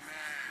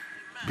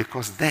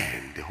 Because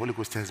then the Holy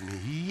Ghost tells me,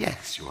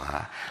 yes, you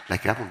are.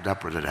 Like it happened to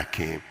that brother that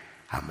came,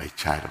 I'm a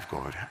child of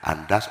God.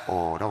 And that's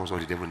all. That was all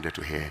the devil needed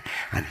to hear.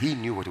 And he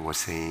knew what he was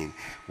saying,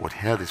 what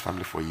held his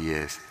family for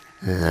years,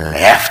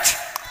 left.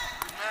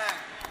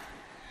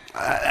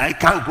 I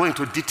can't go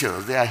into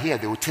details. They are here.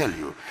 They will tell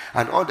you.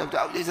 And all them,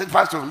 they said,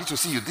 Pastor, we need to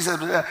see you. This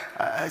is,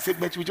 I said,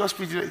 but we just,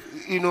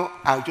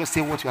 I'll just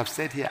say what you have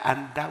said here,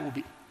 and that will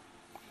be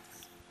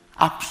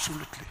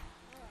absolutely.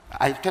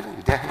 I'm telling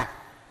you, they're here.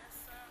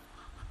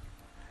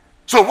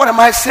 So what am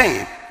I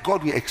saying?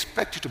 God will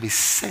expect you to be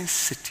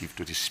sensitive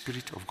to the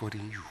Spirit of God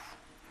in you.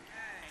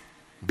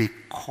 Be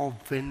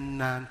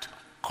covenant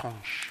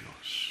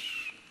conscious.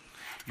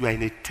 You are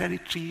in a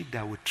territory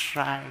that will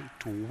try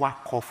to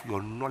whack off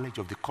your knowledge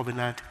of the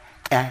covenant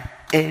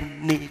at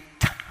any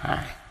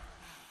time.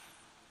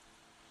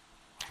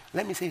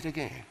 Let me say it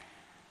again.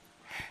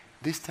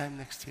 This time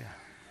next year,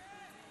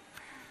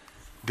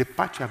 the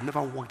path you have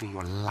never walked in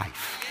your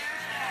life,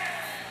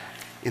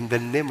 in the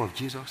name of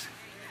Jesus,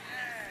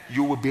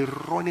 you will be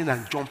running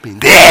and jumping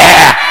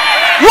there.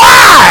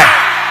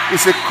 Why?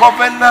 It's a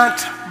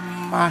covenant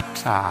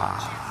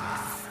matter.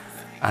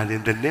 And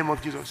in the name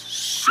of Jesus,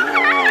 so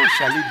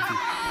shall it be.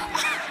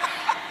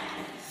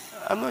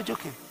 I'm not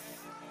joking.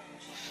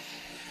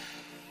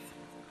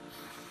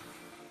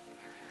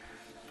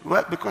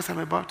 Well, because I'm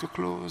about to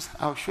close,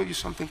 I'll show you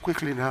something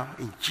quickly now.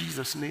 In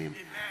Jesus' name,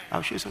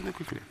 I'll show you something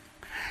quickly.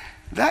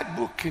 That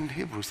book in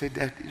Hebrew said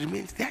that it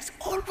means there's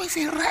always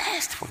a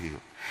rest for you.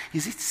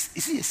 Is it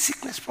a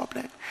sickness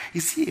problem?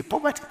 Is it a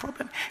poverty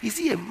problem? Is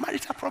it a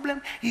marital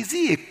problem? Is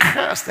it a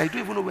curse that you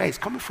don't even know where it's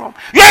coming from?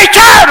 You're a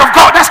child of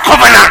God. That's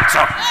covenant.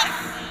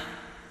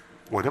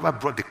 Whatever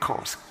brought the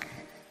curse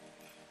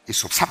is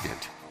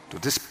subservient to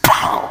this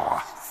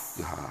power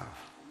you have.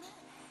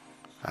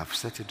 I've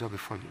set a door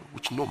before you,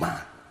 which no man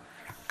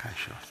can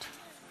shut.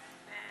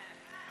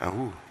 And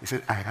who? He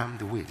said, I am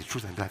the way, the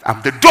truth, and life.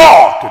 I'm the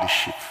door to the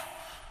sheep.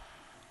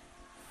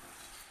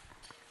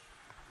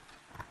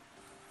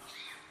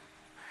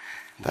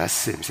 That's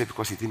same. He said,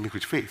 because he didn't make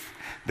with faith.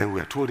 Then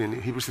we are told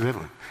in Hebrews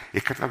 11,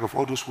 a catalog of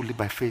all those who live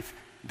by faith,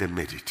 they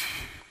made it.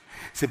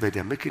 He said, but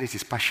they're making it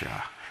is partial.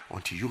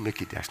 Until you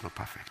make it, there's no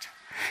perfect.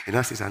 And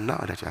now says, and now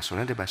that you are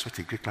surrounded by such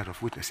a great cloud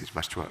of witnesses,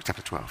 verse 12,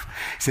 chapter 12.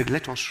 He said,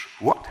 let us,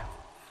 what?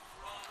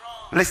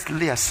 Let's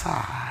lay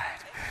aside.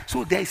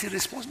 So there is a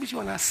responsibility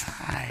on our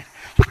side.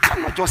 You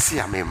cannot just say,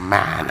 I'm a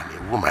man,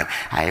 I'm a woman,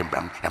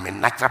 I'm a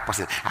natural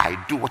person, I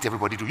do what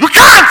everybody do. You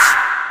can't!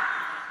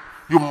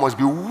 You must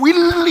be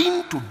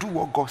willing to do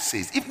what God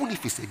says, even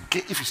if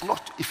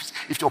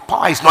if your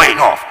power is not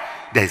enough.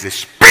 There is a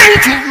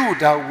spirit in you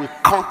that will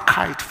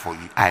conquer it for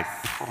you. I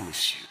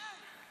promise you.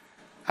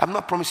 I'm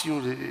not promising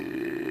you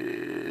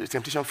the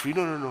temptation free.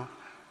 No.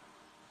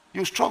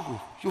 You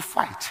struggle, you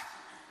fight.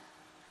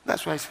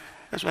 That's why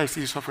I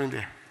see you suffering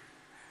there.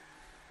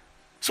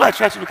 So I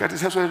try to look at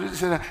this.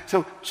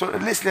 So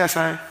let's lay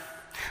aside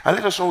and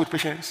let us run with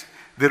patience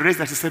the race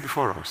that is set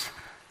before us.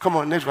 Come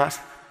on, next verse.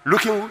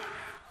 Looking.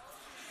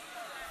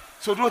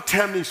 So don't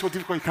tell me it's so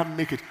difficult you can't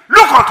make it.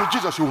 Look unto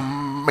Jesus, you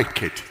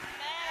make it.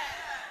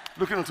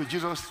 Looking unto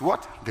Jesus,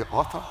 what? The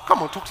author.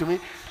 Come on, talk to me.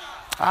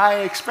 I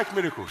expect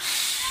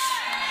miracles.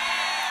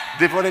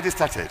 They've already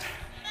started.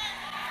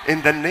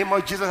 In the name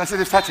of Jesus, I said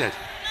they've started.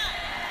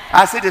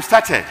 I said they've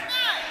started.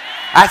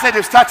 I said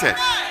they've started.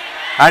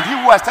 And he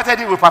who has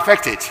started it will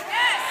perfect it.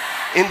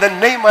 In the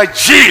name of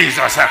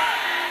Jesus.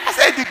 I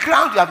said the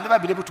ground you have never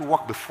been able to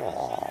walk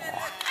before.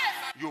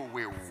 You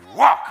will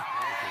walk.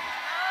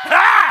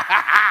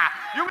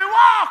 You will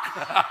walk.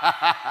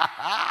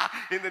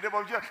 In the name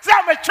of Jesus. Say,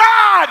 I'm a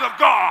child of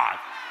God.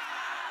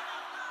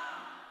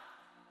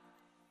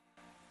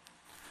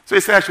 So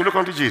he said I should look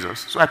unto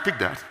Jesus. So I picked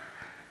that.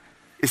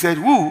 He said,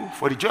 who,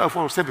 for the joy of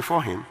what was set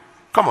before him,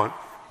 come on,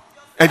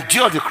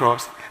 endure the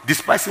cross,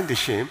 despising the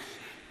shame.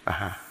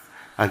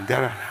 And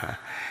then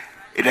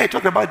he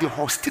talked about the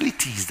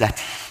hostilities that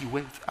he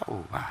went through.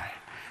 Oh, why?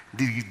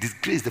 The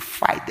disgrace, the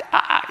fight,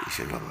 he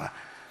said, oh.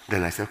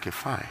 Then I said, okay,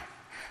 fine.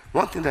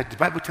 One thing that the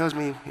Bible tells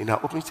me in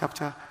our opening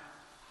chapter,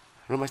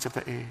 Romans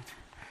chapter 8,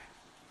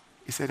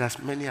 he said, as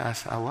many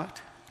as are what?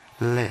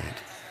 Led.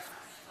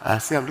 I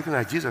say, I'm looking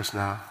at Jesus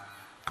now.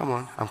 Come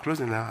on, I'm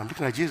closing now. I'm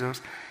looking at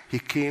Jesus. He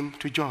came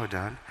to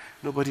Jordan.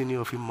 Nobody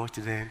knew of him much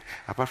then,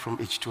 apart from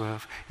age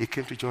 12. He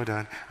came to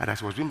Jordan, and as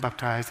he was being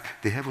baptized,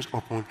 the heavens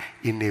opened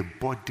in a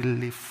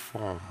bodily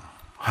form.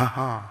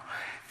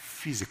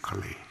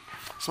 Physically.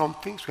 Some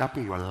things will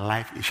happen in your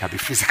life, it shall be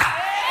physical.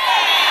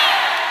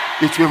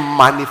 It will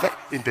manifest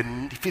in the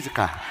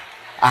physical.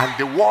 And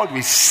the world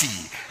will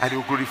see, and it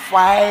will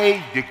glorify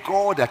the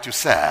God that you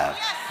serve,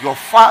 your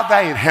Father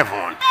in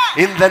heaven,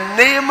 in the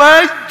name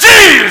of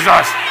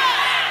Jesus.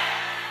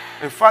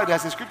 In fact,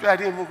 there's a scripture I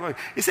didn't even go.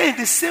 It said, in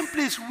the same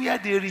place where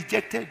they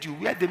rejected you,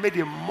 where they made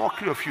a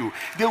mockery of you,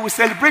 they will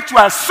celebrate you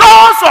as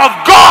sons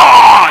of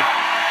God.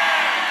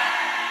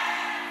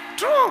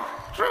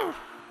 True.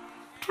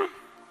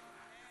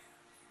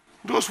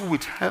 Those who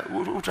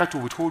try to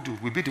withhold you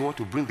will be the one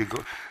to bring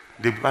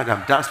the band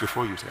and dance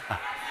before you. Say,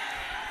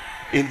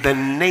 in the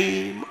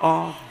name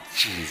of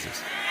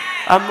Jesus.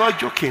 I'm not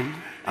joking.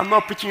 I'm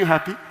not preaching you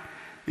happy.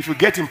 If you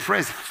get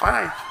impressed,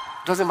 fine.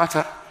 Doesn't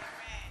matter.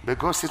 But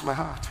God sees my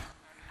heart.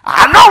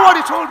 I know what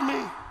he told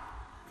me.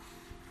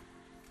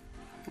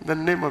 In the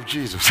name of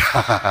Jesus.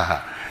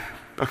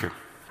 Okay.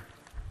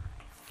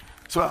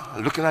 So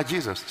looking at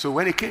Jesus. So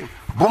when he came,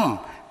 boom,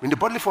 in the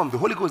bodily form, the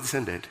Holy Ghost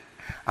descended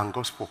and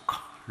God spoke.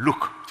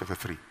 Luke chapter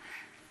 3.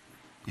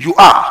 You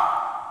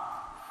are,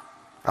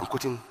 I'm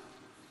quoting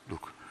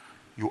Luke,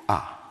 you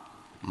are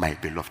my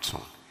beloved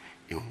son,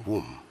 in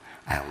whom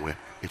I am well.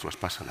 It was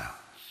personal.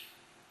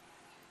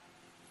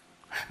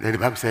 Then the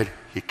Bible said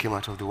he came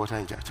out of the water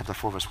in chapter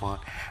 4 verse 1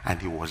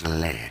 and he was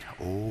led.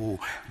 Oh,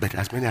 but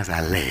as many as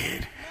are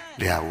led,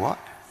 they are what?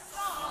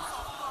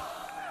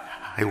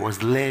 He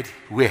was led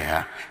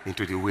where?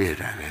 Into the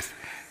wilderness.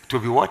 To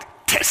be what?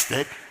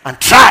 Tested and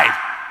tried.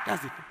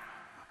 That's it.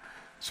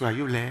 So are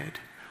you led?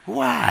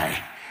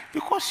 Why?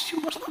 Because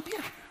you must not be.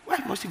 Why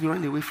must you be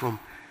running away from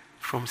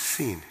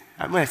sin?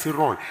 And when I say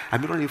run, I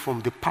mean running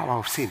from the power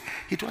of sin.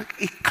 It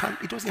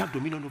doesn't have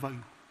dominion over you.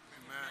 Amen.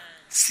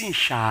 Sin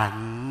shall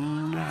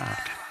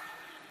not.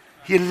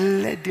 He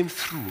led him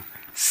through.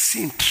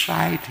 Sin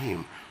tried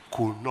him,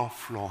 could not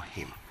floor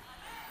him.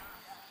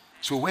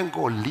 So when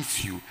God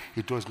leads you,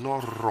 he does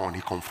not run,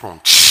 he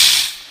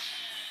confronts.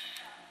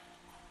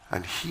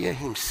 And hear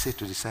him say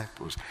to the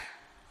disciples,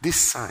 this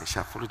sign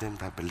shall follow them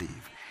that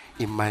believe.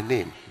 In my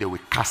name, they will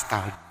cast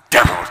out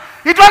devils.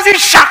 It wasn't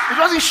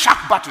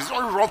shock battles. It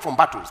doesn't run from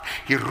battles.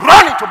 He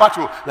ran into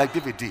battle like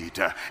David did.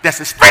 There's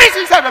a spirit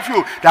inside of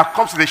you that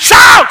comes to the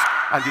shout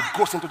and he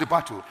goes into the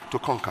battle to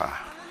conquer.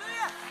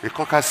 He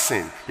conquers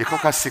sin. He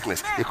conquers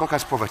sickness. He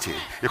conquers poverty.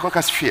 He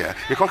conquers fear.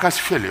 He conquers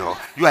failure.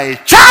 You are a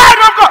child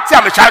of God. Say,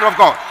 I'm a child of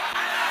God.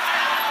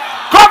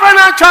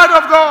 Covenant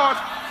child of God.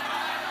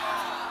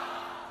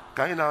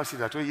 Can you now see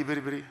that?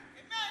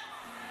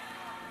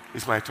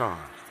 It's my turn.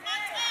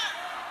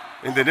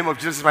 In the name of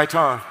Jesus, it's my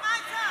turn.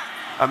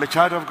 I'm a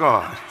child of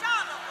God.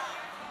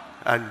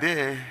 And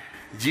there,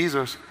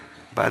 Jesus,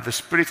 by the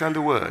Spirit and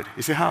the Word,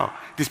 you say how?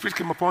 The Spirit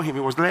came upon him.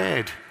 He was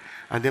led.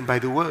 And then by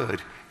the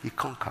Word, he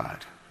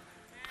conquered.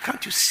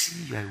 Can't you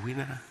see you're a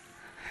winner?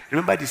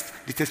 Remember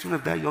the testimony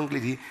of that young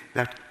lady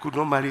that could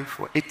not marry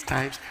for 8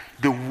 times?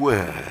 The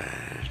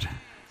Word.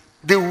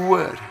 The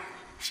Word.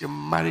 She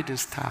married in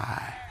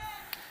style.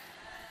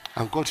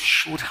 And God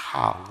showed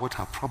her what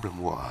her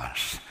problem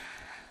was.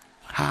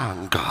 Her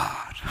and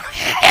God.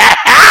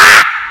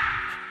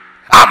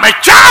 I'm a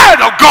child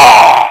of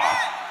God.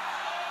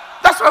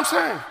 That's what I'm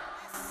saying.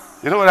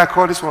 You know what I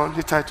call this one?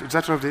 The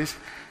title of this?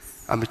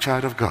 I'm a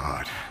child of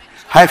God.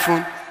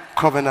 Hyphen,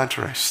 covenant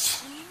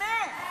rest.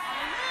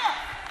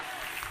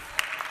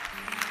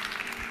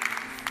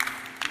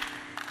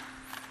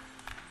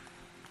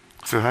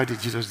 So how did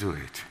Jesus do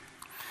it?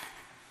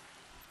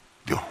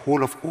 The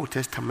whole of Old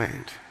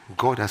Testament,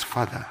 God as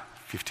Father,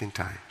 15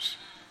 times.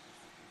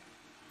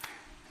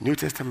 New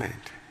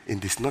Testament, in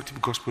the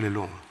Synoptic Gospel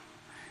alone,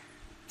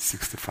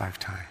 65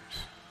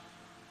 times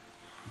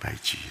by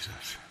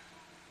Jesus.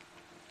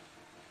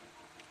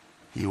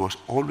 He was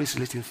always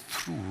letting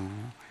through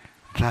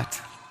that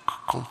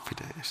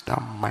confidence, that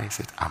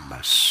mindset, I'm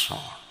a son.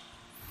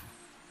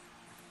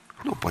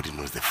 Nobody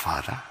knows the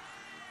Father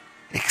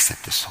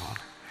except the Son.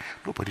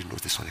 Nobody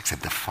knows the Son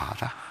except the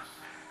Father.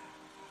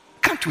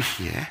 Can't you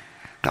hear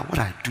that what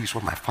I do is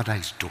what my Father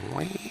is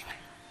doing?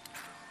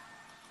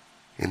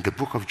 In the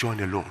book of John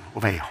alone,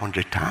 over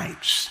 100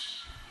 times.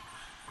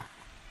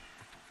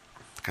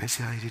 Can you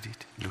see how he did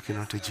it? Looking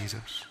unto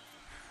Jesus.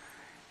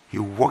 He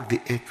walked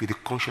the earth with the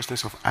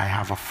consciousness of, I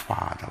have a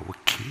Father who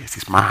cares.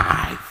 He's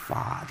my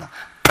Father.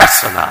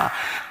 Personal.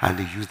 And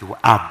he used the word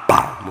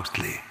Abba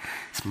mostly.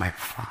 It's my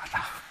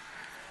Father.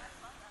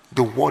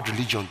 The word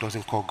religion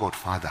doesn't call God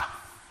Father.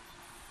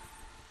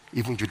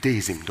 Even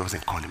Judaism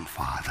doesn't call him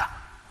Father.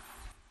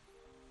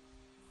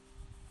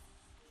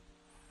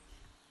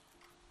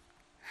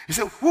 He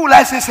said, who will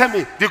I say send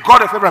me? The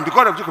God of Abraham, the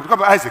God of Jacob, the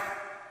God of Isaac.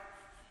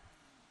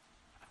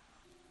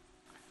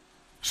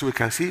 So we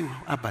can see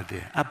Abba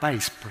there. Abba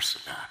is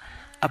personal.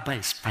 Abba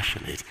is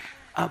passionate.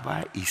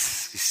 Abba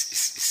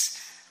is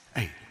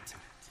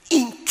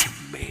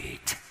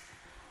intimate.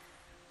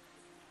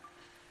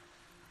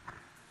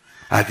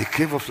 At the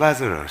cave of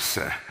Lazarus,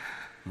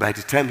 by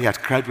the time he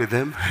had cried with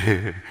them,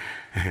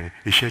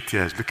 he shed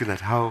tears looking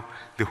at how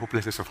the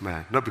hopelessness of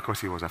man, not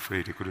because he was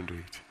afraid, he couldn't do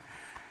it.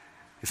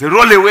 He said,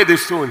 roll away the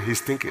stone. He's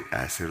thinking,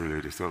 I said, roll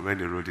away the stone. When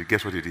they rolled it,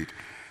 guess what he did?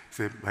 He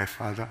said, my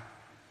Father,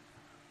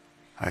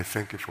 I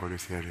thank you for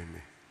always hearing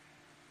me.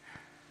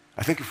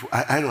 I thank you for,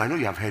 I know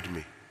you have heard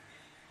me.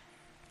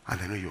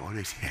 And I know you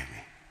always hear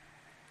me.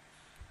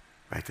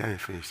 By the time he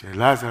finished, he said,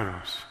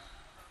 Lazarus,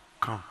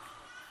 come.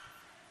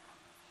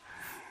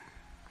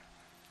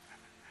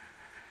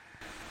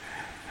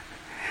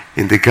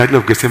 In the Garden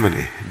of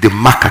Gethsemane, the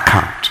Mark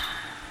account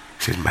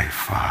said, my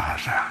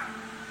Father,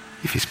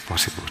 if it's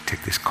possible,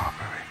 take this cup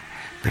away,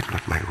 but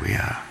not my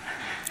will.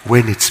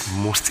 When it's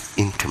most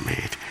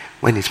intimate,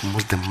 when it's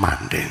most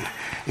demanding,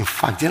 in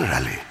fact,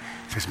 generally,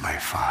 it says, my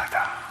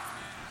Father.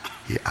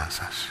 He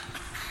answers.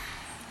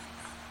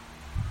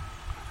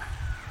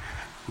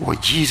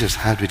 What Jesus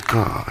had with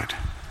God,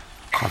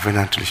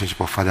 covenant relationship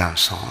of Father and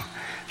Son,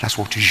 that's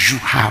what you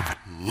have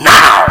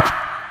now.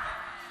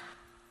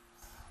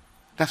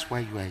 That's why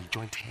you are a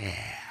joint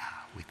heir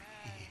with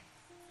him.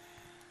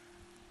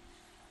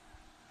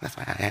 That's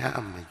why I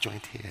am a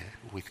joint heir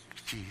with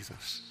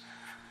Jesus.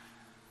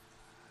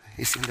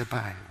 It's in the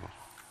Bible.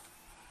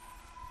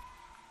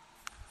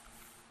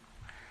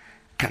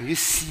 Can you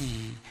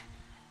see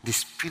The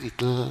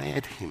Spirit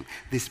led him.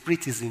 The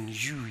Spirit is in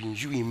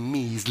you in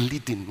me, is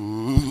leading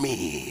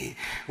me.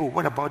 Oh,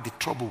 what about the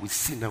trouble with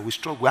sin and with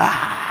struggle?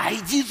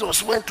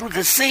 Jesus went through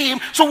the same.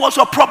 So what's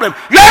your problem?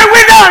 You're a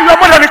winner. You're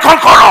more than a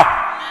conqueror.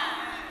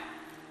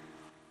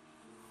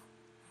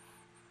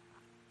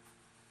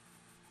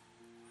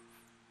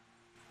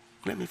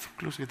 Let me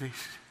close with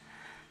this.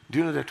 Do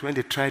you know that when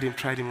they tried him,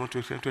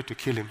 wanted to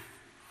kill him,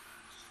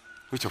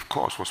 which of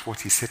course was what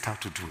he set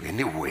out to do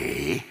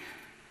anyway,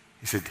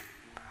 he said,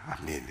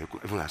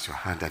 even as your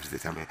hand has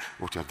determined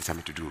what you have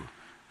determined to do,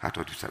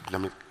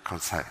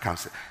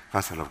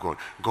 counsel of God.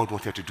 God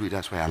wanted to do it,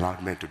 that's why I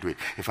allowed men to do it.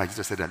 In fact,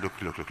 Jesus said that, look,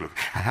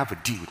 I have a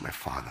deal with my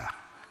Father.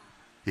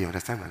 You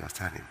understand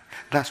him?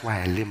 That's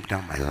why I laid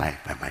down my life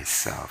by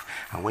myself.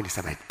 And when he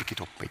said I pick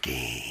it up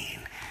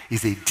again,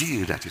 it's a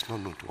deal that is not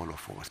known to all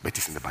of us, but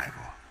it's in the Bible.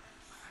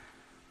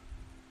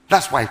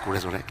 That's why he could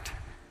resurrect.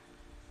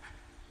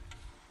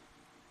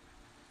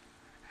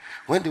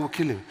 When they will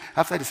kill him,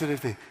 after they said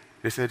everything,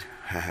 they said,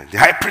 the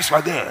high priest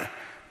was there.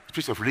 The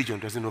priest of religion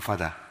doesn't know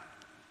Father.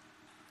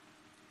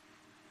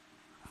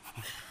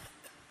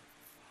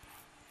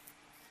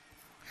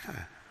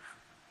 Yeah.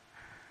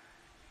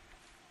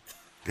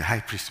 The high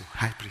priest,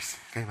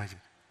 can you imagine?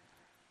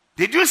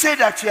 Did you say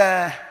that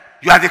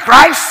you are the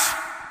Christ?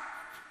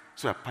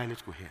 So that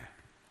Pilate could hear.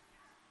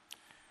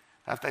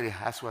 After they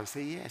asked one,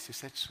 say, yes, you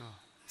said so.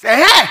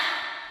 Say, hey!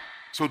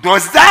 So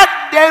does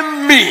that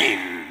then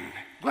mean,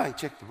 go and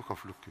check the book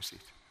of Luke, you see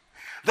it.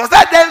 Does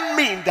that then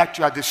mean that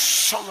you are the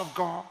Son of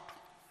God?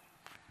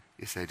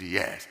 He said,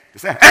 yes. They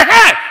said,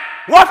 hey!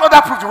 What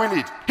other proof do we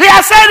need? He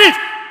has said it!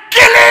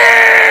 Kill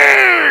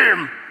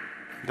him!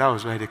 That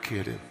was why they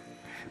killed him.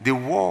 The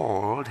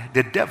world,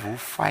 the devil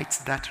fights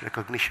that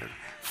recognition,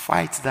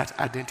 fights that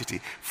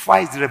identity,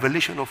 fights the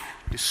revelation of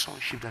the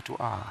sonship that you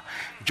are.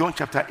 John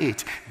chapter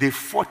 8, they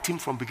fought him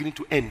from beginning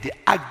to end. They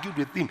argued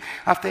with him.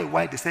 After a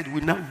while, they said,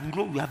 we know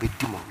we have a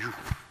demon. You.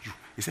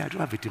 He said, I don't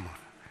have a demon.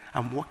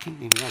 I'm walking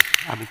in one.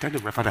 I'm in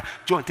tandem with my Father.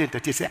 John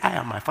 10:30, he said, I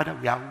am my Father.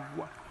 We are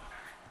one.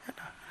 What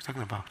are you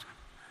talking about?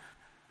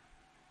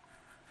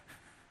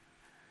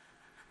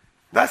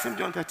 That's in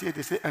John 38.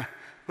 They say,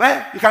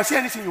 well, you can say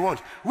anything you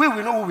want. We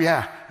will know who we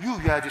are. You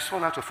are the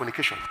son out of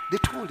fornication. They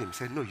told him,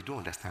 said, no, you don't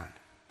understand.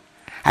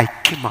 I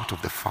came out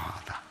of the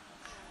Father.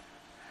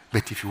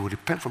 But if you will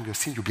repent from your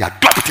sin, you'll be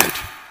adopted.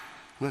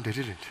 No, they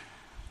didn't.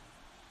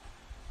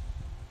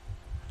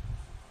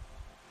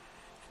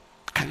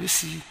 Can you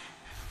see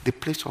the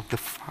place of the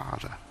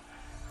Father,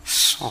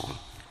 Son?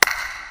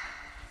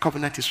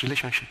 Covenant is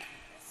relationship.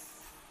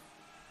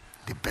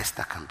 The best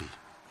that can be.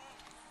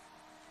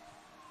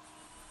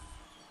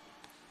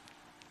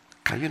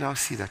 Can you now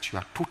see that you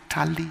are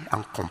totally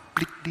and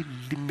completely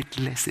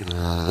limitless in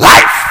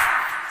life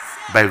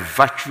by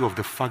virtue of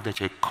the fact that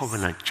you're a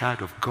covenant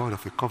child of God,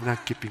 of a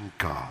covenant-keeping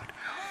God,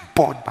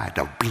 bought by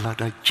the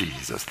blood of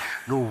Jesus?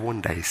 No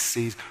wonder he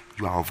says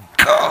you are of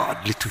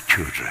God, little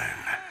children.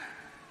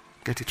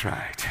 Get it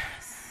right.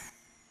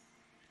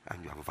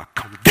 And you have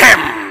overcome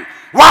them.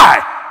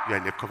 Why? You are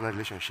in a covenant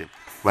relationship.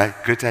 Why?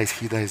 Greater is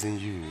he that is in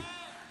you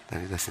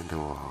than he that is in the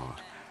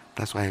world.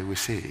 That's why we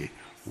say,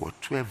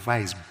 whatsoever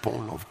is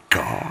born of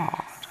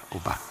God,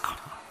 overcome.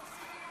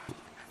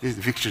 This is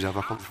the victory that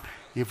overcomes.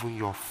 Even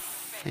your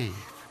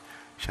faith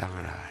shall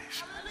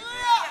rise.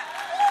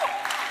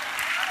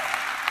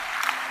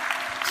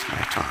 It's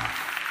my turn.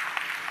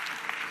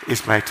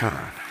 It's my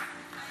turn.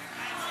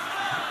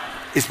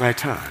 It's my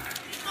turn.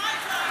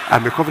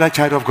 I'm a covenant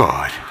child of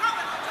God.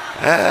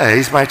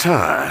 It's my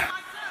turn.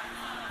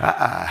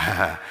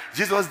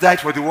 Jesus died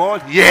for the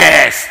world?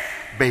 Yes.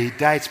 But he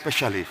died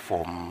specially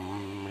for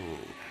me.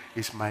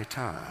 It's my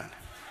turn.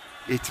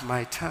 It's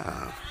my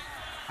turn.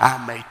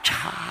 I'm a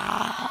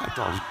child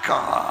of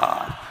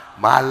God.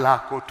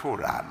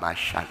 Malakotora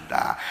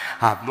Mashanda.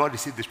 I have not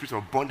received the spirit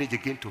of bondage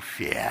again to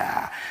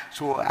fear.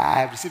 So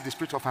I have received the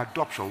spirit of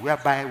adoption,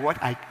 whereby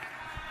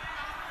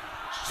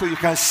so you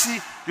can see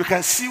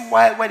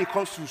why when it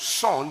comes to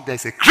son,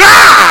 there's a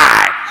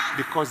cry.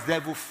 Because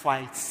devil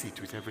fights it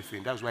with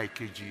everything. That's why he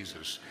killed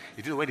Jesus.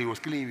 He didn't know when he was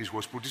killing him, he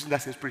was producing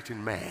that same spirit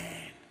in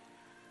man.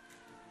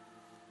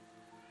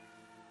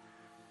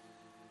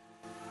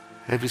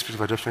 Every spirit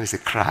of adoption is a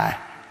cry.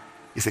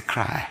 It's a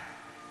cry.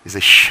 It's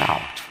a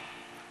shout.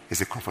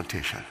 It's a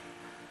confrontation.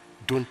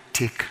 Don't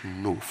take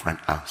no for an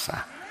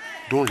answer.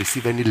 Don't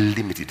receive any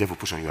limit the devil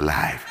puts on your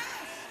life.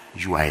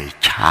 You are a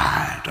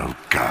child of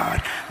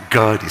God.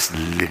 God is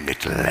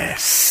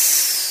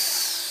limitless.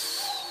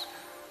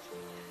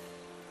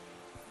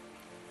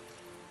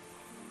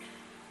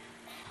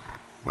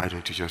 Why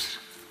don't you just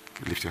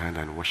lift your hand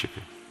and worship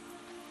him?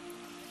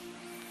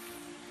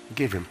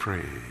 Give him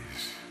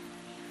praise.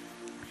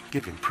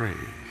 Give him praise.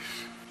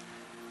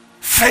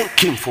 Thank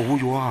him for who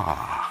you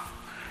are.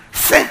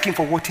 Thank him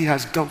for what he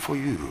has done for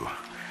you.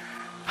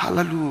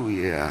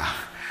 Hallelujah.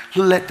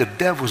 Let the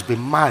devils be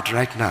mad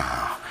right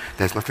now.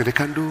 There's nothing they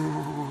can do.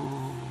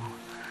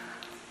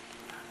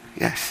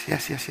 Yes.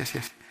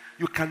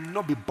 You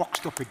cannot be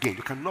boxed up again.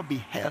 You cannot be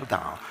held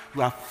down.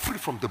 You are free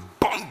from the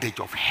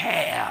bondage of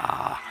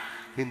hell.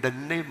 In the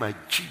name of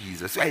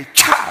Jesus. You're a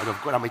child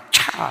of God. I'm a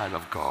child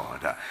of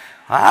God.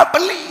 I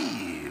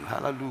believe.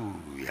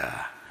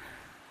 Hallelujah.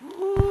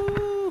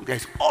 Ooh,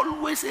 there's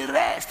always a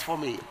rest for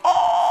me.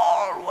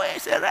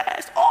 Always a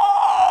rest.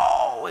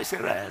 Always a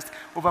rest.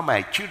 Over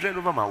my children,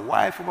 over my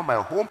wife, over my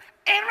home.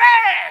 A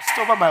rest.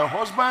 Over my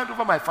husband,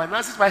 over my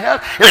finances, my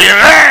health. A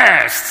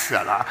rest.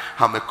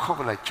 I'm a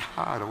covenant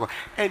child of God.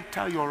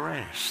 Enter your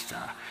rest.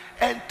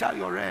 Enter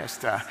your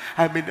rest.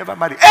 I may never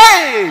marry.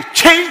 Hey,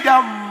 change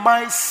their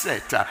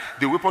mindset.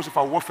 The weapons of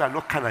our warfare are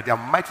not carnal. They are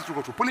mighty through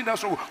God. So pulling down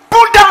stronghold.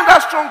 Pull down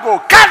that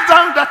stronghold. Cast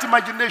down that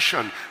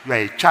imagination. You are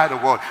a child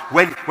of God.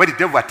 When the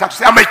devil attacks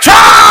you, say, I'm a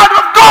child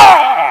of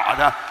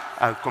God.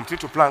 And continue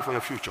to plan for your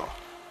future.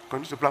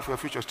 Continue to plan for your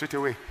future straight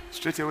away.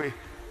 Straight away.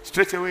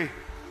 Straight away.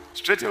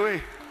 Straight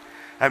away.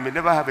 I may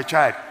never have a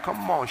child.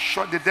 Come on,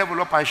 shut the devil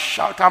up and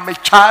shout, I'm a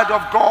child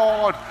of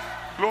God.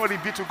 Glory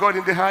be to God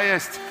in the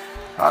highest.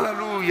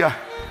 Hallelujah.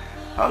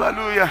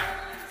 Hallelujah.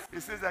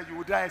 It says that you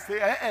will die.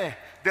 Say,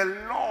 the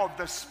law of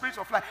the spirit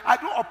of life. I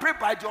don't operate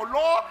by your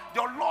law,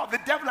 the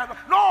devil.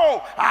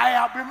 No, I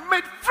have been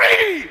made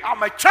free.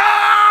 I'm a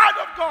child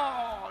of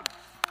God.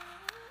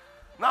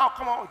 Now,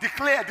 come on,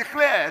 declare.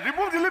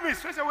 Remove the limits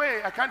straight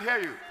away. I can't hear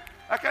you.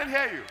 I can't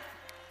hear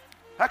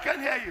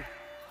you.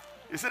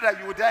 He said that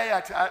you will die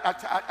at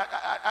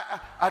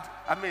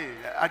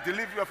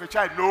delivery of a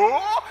child.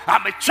 No,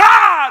 I'm a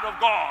child of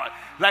God.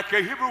 Like a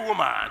Hebrew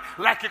woman,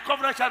 like a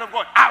covenant child of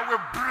God. I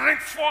will bring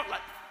forth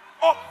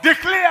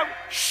declare,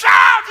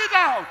 shout it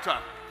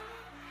out.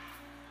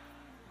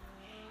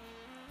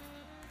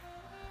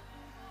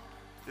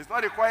 It's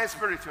not a quiet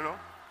spirit, you know.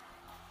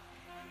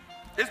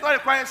 It's not a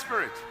quiet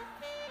spirit.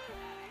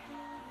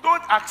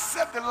 Don't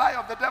accept the lie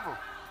of the devil.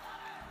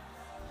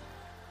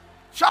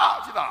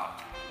 Shout it out.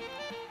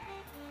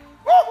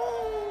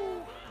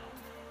 Woo-hoo.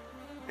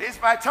 It's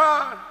my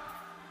turn.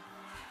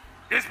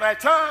 It's my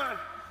turn.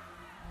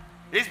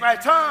 It's my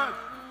turn.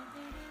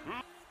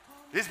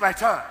 It's my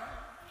turn.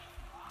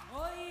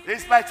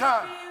 It's my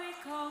turn.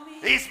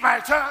 It's my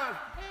turn.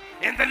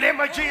 In the name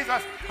of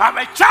Jesus, I'm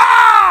a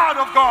child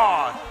of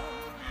God.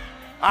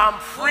 I'm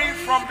free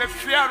from the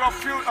fear of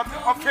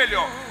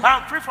failure.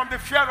 I'm free from the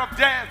fear of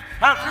death.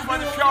 I'm free from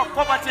the fear of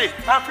poverty.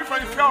 I'm free from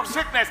the fear of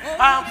sickness.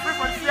 I'm free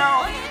from the fear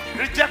of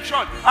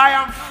rejection. I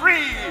am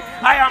free.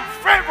 I am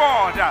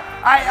favored.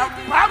 I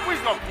have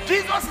wisdom.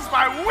 Jesus is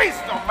my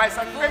wisdom, my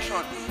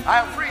salvation. I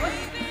am free.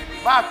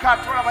 My God,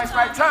 it's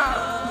my turn.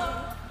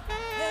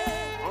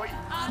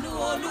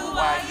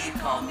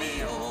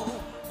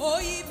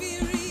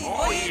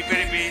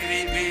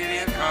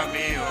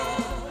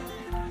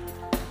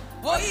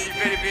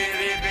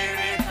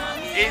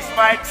 It's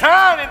my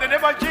turn in the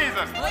name of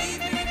Jesus.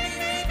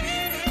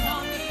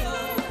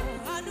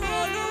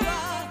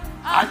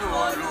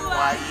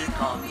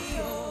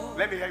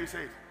 Let me hear you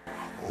say it.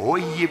 Oh,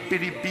 ye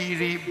biri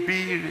biri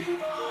biri.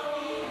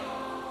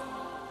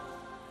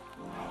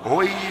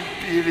 Oh, ye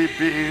biri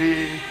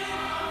biri.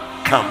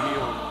 Come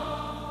here.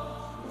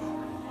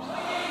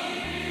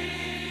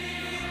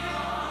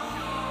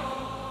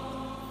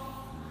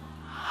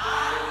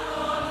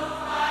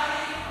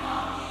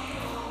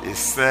 He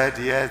said,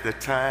 yes, the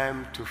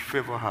time to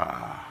favor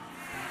her.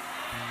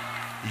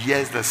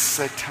 Yes, the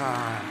set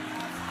time.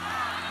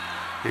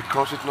 It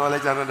comes with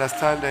knowledge and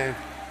understanding.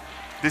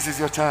 This is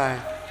your time.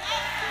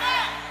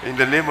 In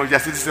the name of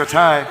Jesus, this is your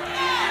time.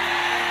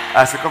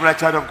 As a covenant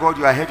child of God,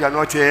 you are here, you are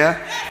not here.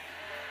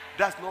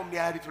 That's not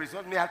mere ritual, it's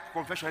not mere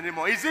confession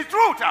anymore. It's the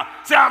truth.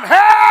 Say, I'm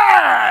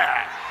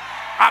here.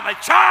 I'm a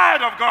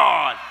child of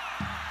God.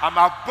 I'm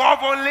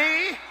above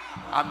only.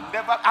 I'm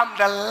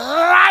the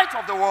light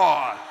of the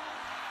world.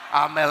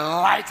 I'm a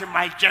light in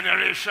my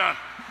generation.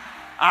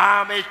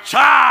 I'm a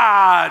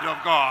child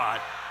of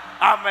God.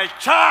 I'm a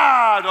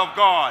child of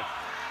God.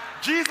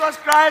 Jesus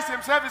Christ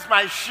himself is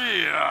my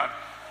shield,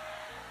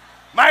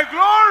 my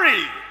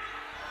glory,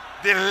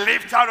 the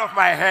lifter of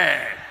my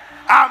head.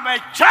 I'm a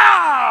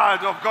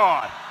child of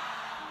God.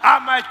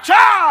 I'm a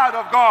child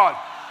of God.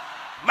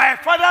 My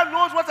Father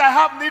knows what I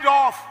have need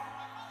of.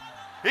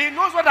 He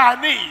knows what I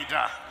need.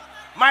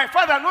 My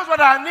Father knows what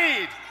I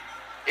need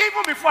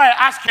even before I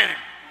ask him.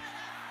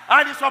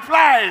 And he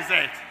supplies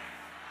it.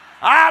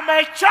 I'm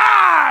a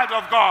child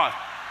of God.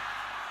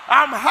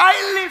 I'm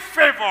highly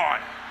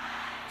favored,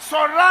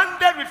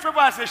 surrounded with favor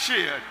as a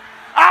shield.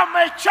 I'm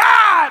a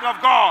child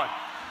of God.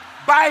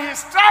 By his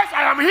stripes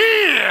I am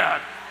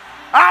healed.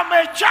 I'm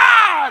a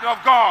child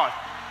of God.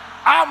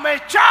 I'm a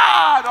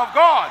child of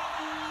God.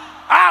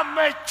 I'm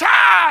a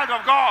child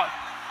of God.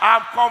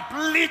 I'm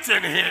complete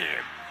in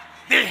him,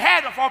 the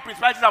head of all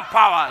principalities and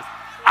powers.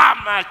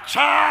 I'm a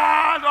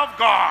child of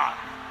God.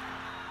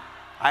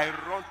 I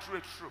run through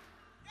a troop.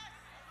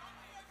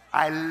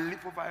 I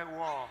leap over a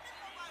wall.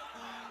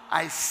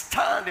 I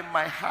stand in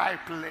my high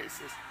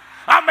places.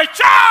 I'm a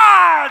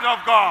child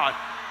of God.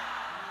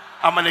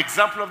 I'm an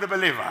example of the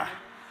believer.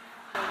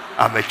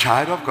 I'm a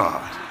child of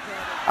God.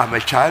 I'm a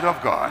child of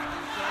God.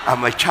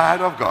 I'm a child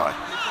of God.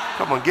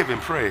 Come on, give him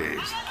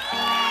praise.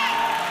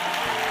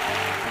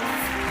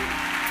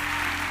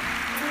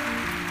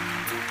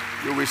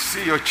 You will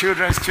see your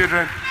children's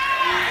children.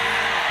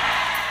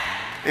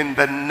 In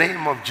the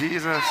name of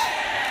Jesus.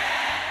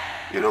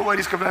 You know what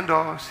this covenant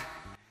does?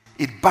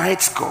 It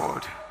binds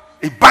God.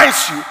 It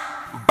binds you,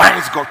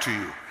 binds God to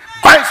you.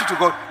 Binds you to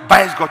God,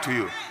 binds God to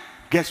you.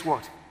 Guess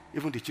what?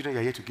 Even the children you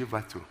are here to give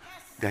birth to,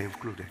 they are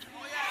included.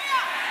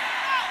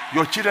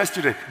 Your children's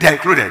children, they are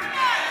included.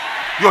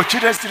 Your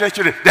children's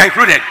children, they are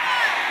included.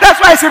 That's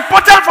why it's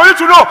important for you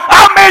to know,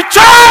 I'm a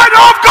child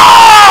of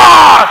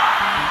God.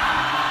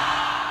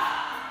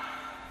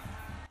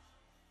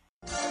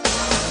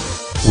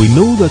 We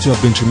know that you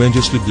have been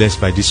tremendously blessed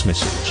by this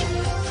message.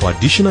 For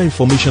additional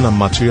information and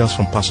materials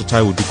from Pastor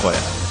Taiwo Odukoya,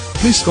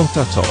 please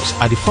contact us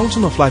at the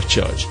Fountain of Life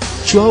Church,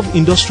 12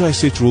 Industrial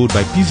Estate Road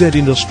by PZ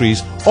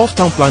Industries, off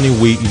Town Planning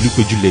Way,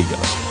 Ilupeju,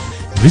 Lagos.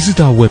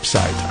 Visit our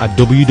website at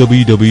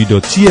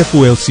www.tfolc.org.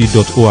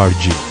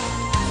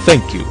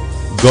 Thank you.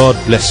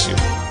 God bless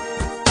you.